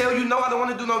 I can tell you no, I don't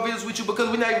want to do no videos with you because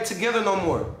we're not even together no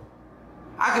more.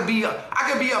 I could be a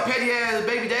petty ass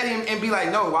baby daddy and be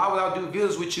like, no, why would I do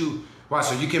videos with you? Why,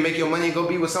 so you can make your money and go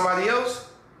be with somebody else?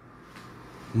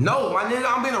 No, my nigga,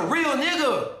 I'm being a real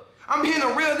nigga. I'm being a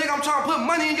real nigga. I'm trying to put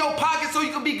money in your pocket so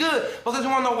you can be good. Because you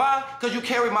want to know why? Because you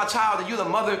carry my child and you're the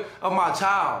mother of my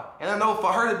child. And I know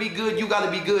for her to be good, you got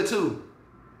to be good too.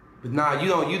 But nah, you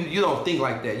don't think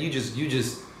like that.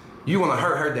 You want to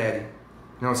hurt her daddy. You know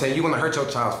what I'm saying? You want to hurt your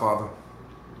child's father.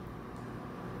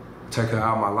 Take her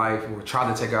out of my life, or try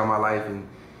to take her out of my life, and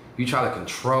you try to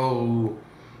control.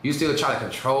 You still try to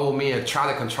control me and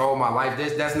try to control my life.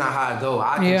 That's not how I go.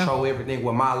 I control everything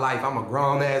with my life. I'm a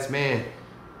grown ass man.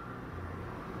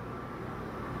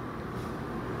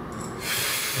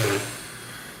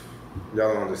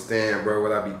 Y'all don't understand, bro,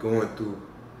 what I be going through.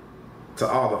 To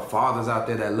all the fathers out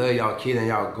there that love y'all kid and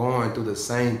y'all going through the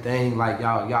same thing, like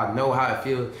y'all know how it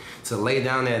feels to lay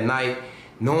down at night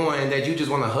knowing that you just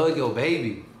want to hug your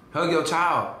baby, hug your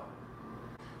child.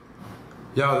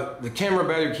 Y'all, the camera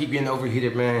battery keep getting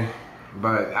overheated, man.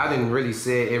 But I didn't really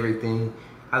say everything.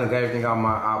 I done got everything off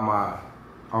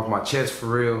my chest for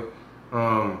real.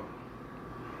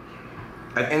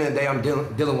 At the end of the day, I'm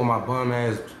dealing with my bum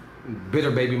ass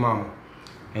bitter baby mama,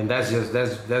 and that's just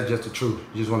the truth.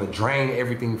 You just want to drain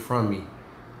everything from me.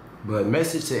 But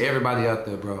message to everybody out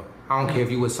there, bro. I don't care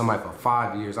if you with somebody for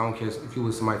 5 years. I don't care if you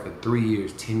with somebody for 3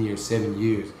 years, 10 years, 7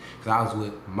 years. Cause I was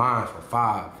with mine for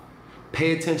 5.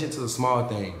 Pay attention to the small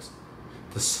things.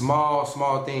 The small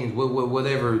things,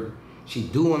 whatever she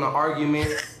do in the argument.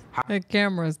 The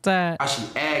camera's tight. How she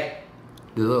act,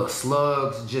 the little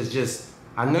slugs, just,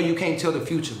 I know you can't tell the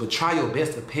future, but try your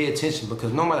best to pay attention,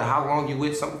 because no matter how long you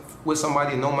with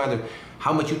somebody, no matter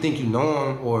how much you think you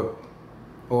know them,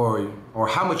 or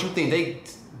how much you think they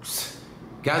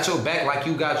got your back like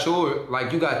you got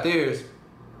theirs,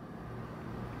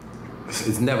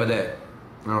 it's never that.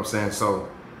 You know what I'm saying? So,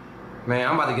 man,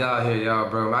 I'm about to get out of here, y'all,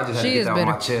 bro. I just had to get that on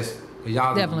my chest.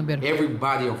 Y'all, definitely bitter.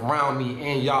 Everybody around me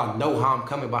and y'all know how I'm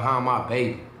coming behind my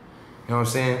baby. You know what I'm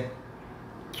saying?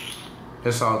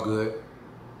 It's all good.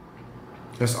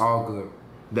 It's all good.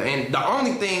 The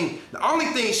only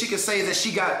thing she can say is that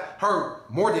she got her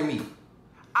more than me.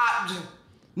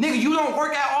 Nigga, you don't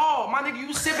work at all. My nigga,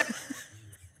 you sit back.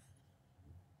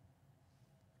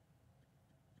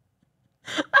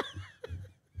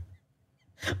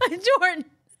 Jordan,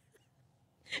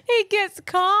 he gets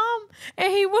calm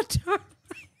and he will turn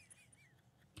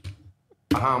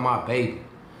behind my baby. You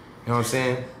know what I'm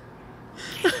saying?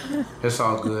 It's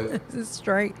all good. This is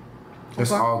straight.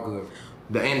 It's all good.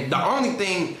 The only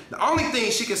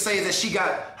thing she can say is that she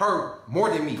got her more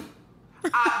than me.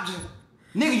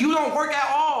 Nigga, you don't work at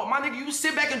all. My nigga, you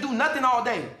sit back and do nothing all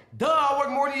day. Duh, I work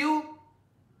more than you.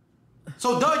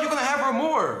 So duh, you're gonna have her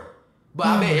more. But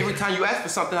I bet every time you ask for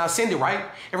something, I send it, right?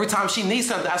 Every time she needs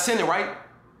something, I send it, right?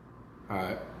 All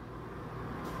right.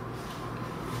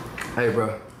 Hey,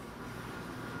 bro.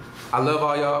 I love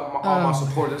all y'all, all my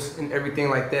supporters and everything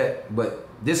like that. But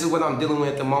this is what I'm dealing with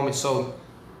at the moment. So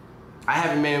I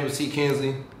haven't been able to see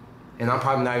Kinsley, and I'm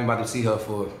probably not even about to see her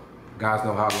for God's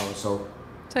know how long. So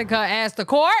take her ass to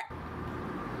court.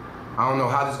 I don't know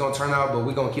how this is gonna turn out, but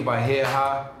we're gonna keep our head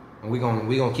high, and we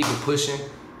gonna keep it pushing,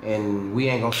 and we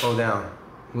ain't gonna slow down.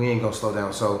 We ain't gonna slow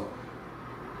down. So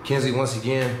Kinsley, once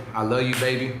again, I love you,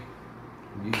 baby.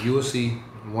 You will see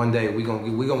one day we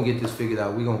gonna get this figured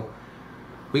out. We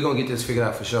gonna get this figured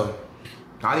out for sure.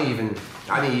 I didn't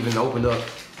even open up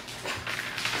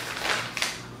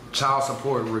child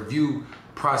support review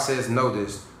process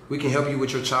notice. We can help you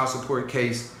with your child support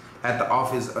case at the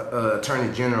office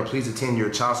Attorney General. Please attend your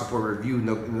child support review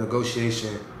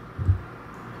negotiation.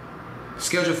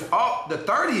 Scheduled for the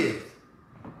 30th.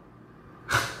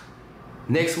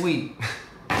 Next week.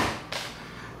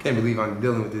 Can't believe I'm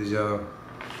dealing with this, y'all.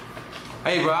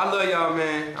 Hey, bro, I love y'all,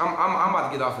 man. I'm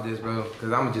about to get off of this, bro,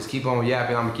 because I'm gonna just keep on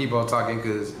yapping. I'm gonna keep on talking,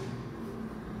 because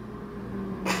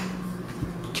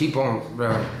keep on,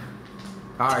 bro.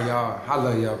 All right, y'all. I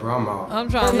love y'all, bro. I'm out. I'm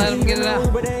trying to let him get it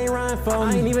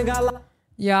out.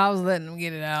 Yeah, I was letting him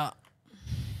get it out.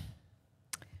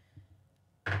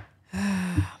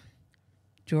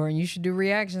 Jordan, you should do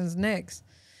reactions next.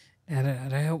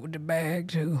 That'll help with the bag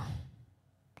too.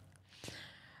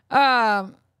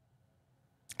 I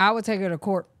would take her to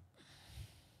court.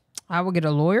 I would get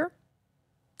a lawyer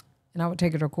and I would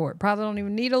take her to court. Probably don't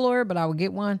even need a lawyer, but I would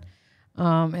get one.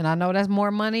 And I know that's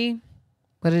more money,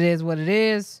 but it is what it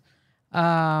is.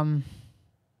 I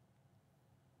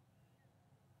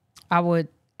would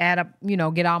add up,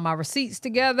 get all my receipts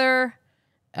together.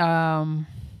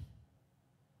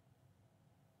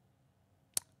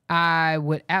 I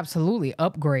would absolutely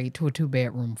upgrade to a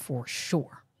 2-bedroom for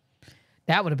sure.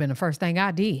 That would have been the first thing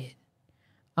I did.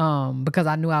 Because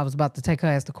I knew I was about to take her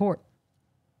ass to court.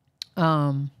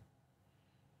 That's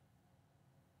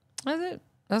it.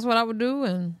 That's what I would do,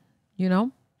 and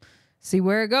see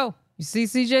where it go. You see,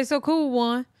 CJ So Cool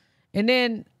won, and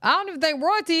then I don't even think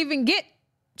Royalty even get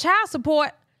child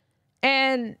support,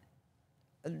 and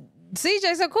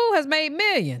CJ So Cool has made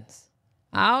millions.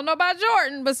 I don't know about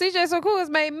Jordan, but CJ So Cool has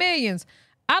made millions.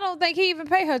 I don't think he even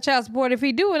pay her child support. If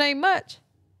he do, it ain't much.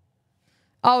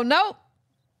 Oh no.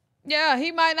 Yeah,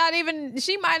 she might not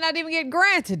even get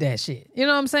granted that shit. You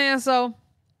know what I'm saying? So,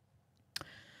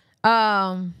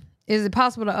 is it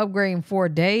possible to upgrade in 4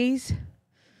 days?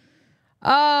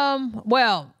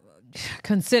 Well,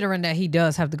 considering that he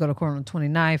does have to go to court on the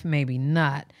 29th, maybe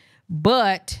not.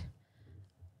 But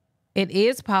it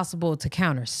is possible to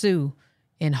countersue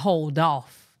and hold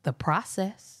off the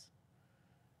process.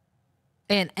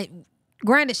 And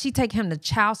granted, she take him to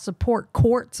child support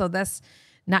court, so that's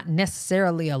not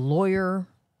necessarily a lawyer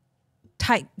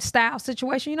type style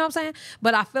situation, you know what I'm saying?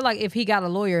 But I feel like if he got a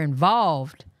lawyer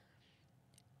involved,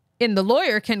 and the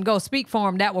lawyer can go speak for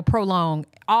him, that will prolong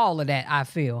all of that, I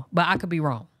feel. But I could be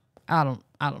wrong. I don't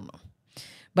know.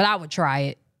 But I would try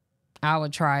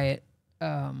it.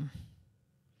 And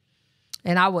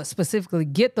I would specifically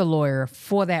get the lawyer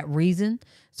for that reason,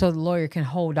 so the lawyer can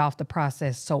hold off the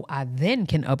process so I then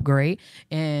can upgrade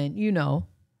and, do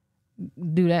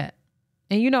that.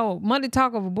 And, money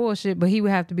talk over bullshit, but he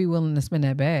would have to be willing to spend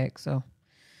that bag. So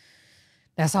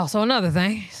that's also another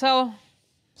thing. So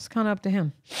it's kind of up to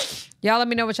him. Y'all let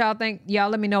me know what y'all think. Y'all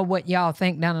let me know what y'all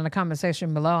think down in the comment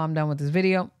section below. I'm done with this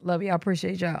video. Love y'all.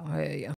 Appreciate y'all. Hey, yeah.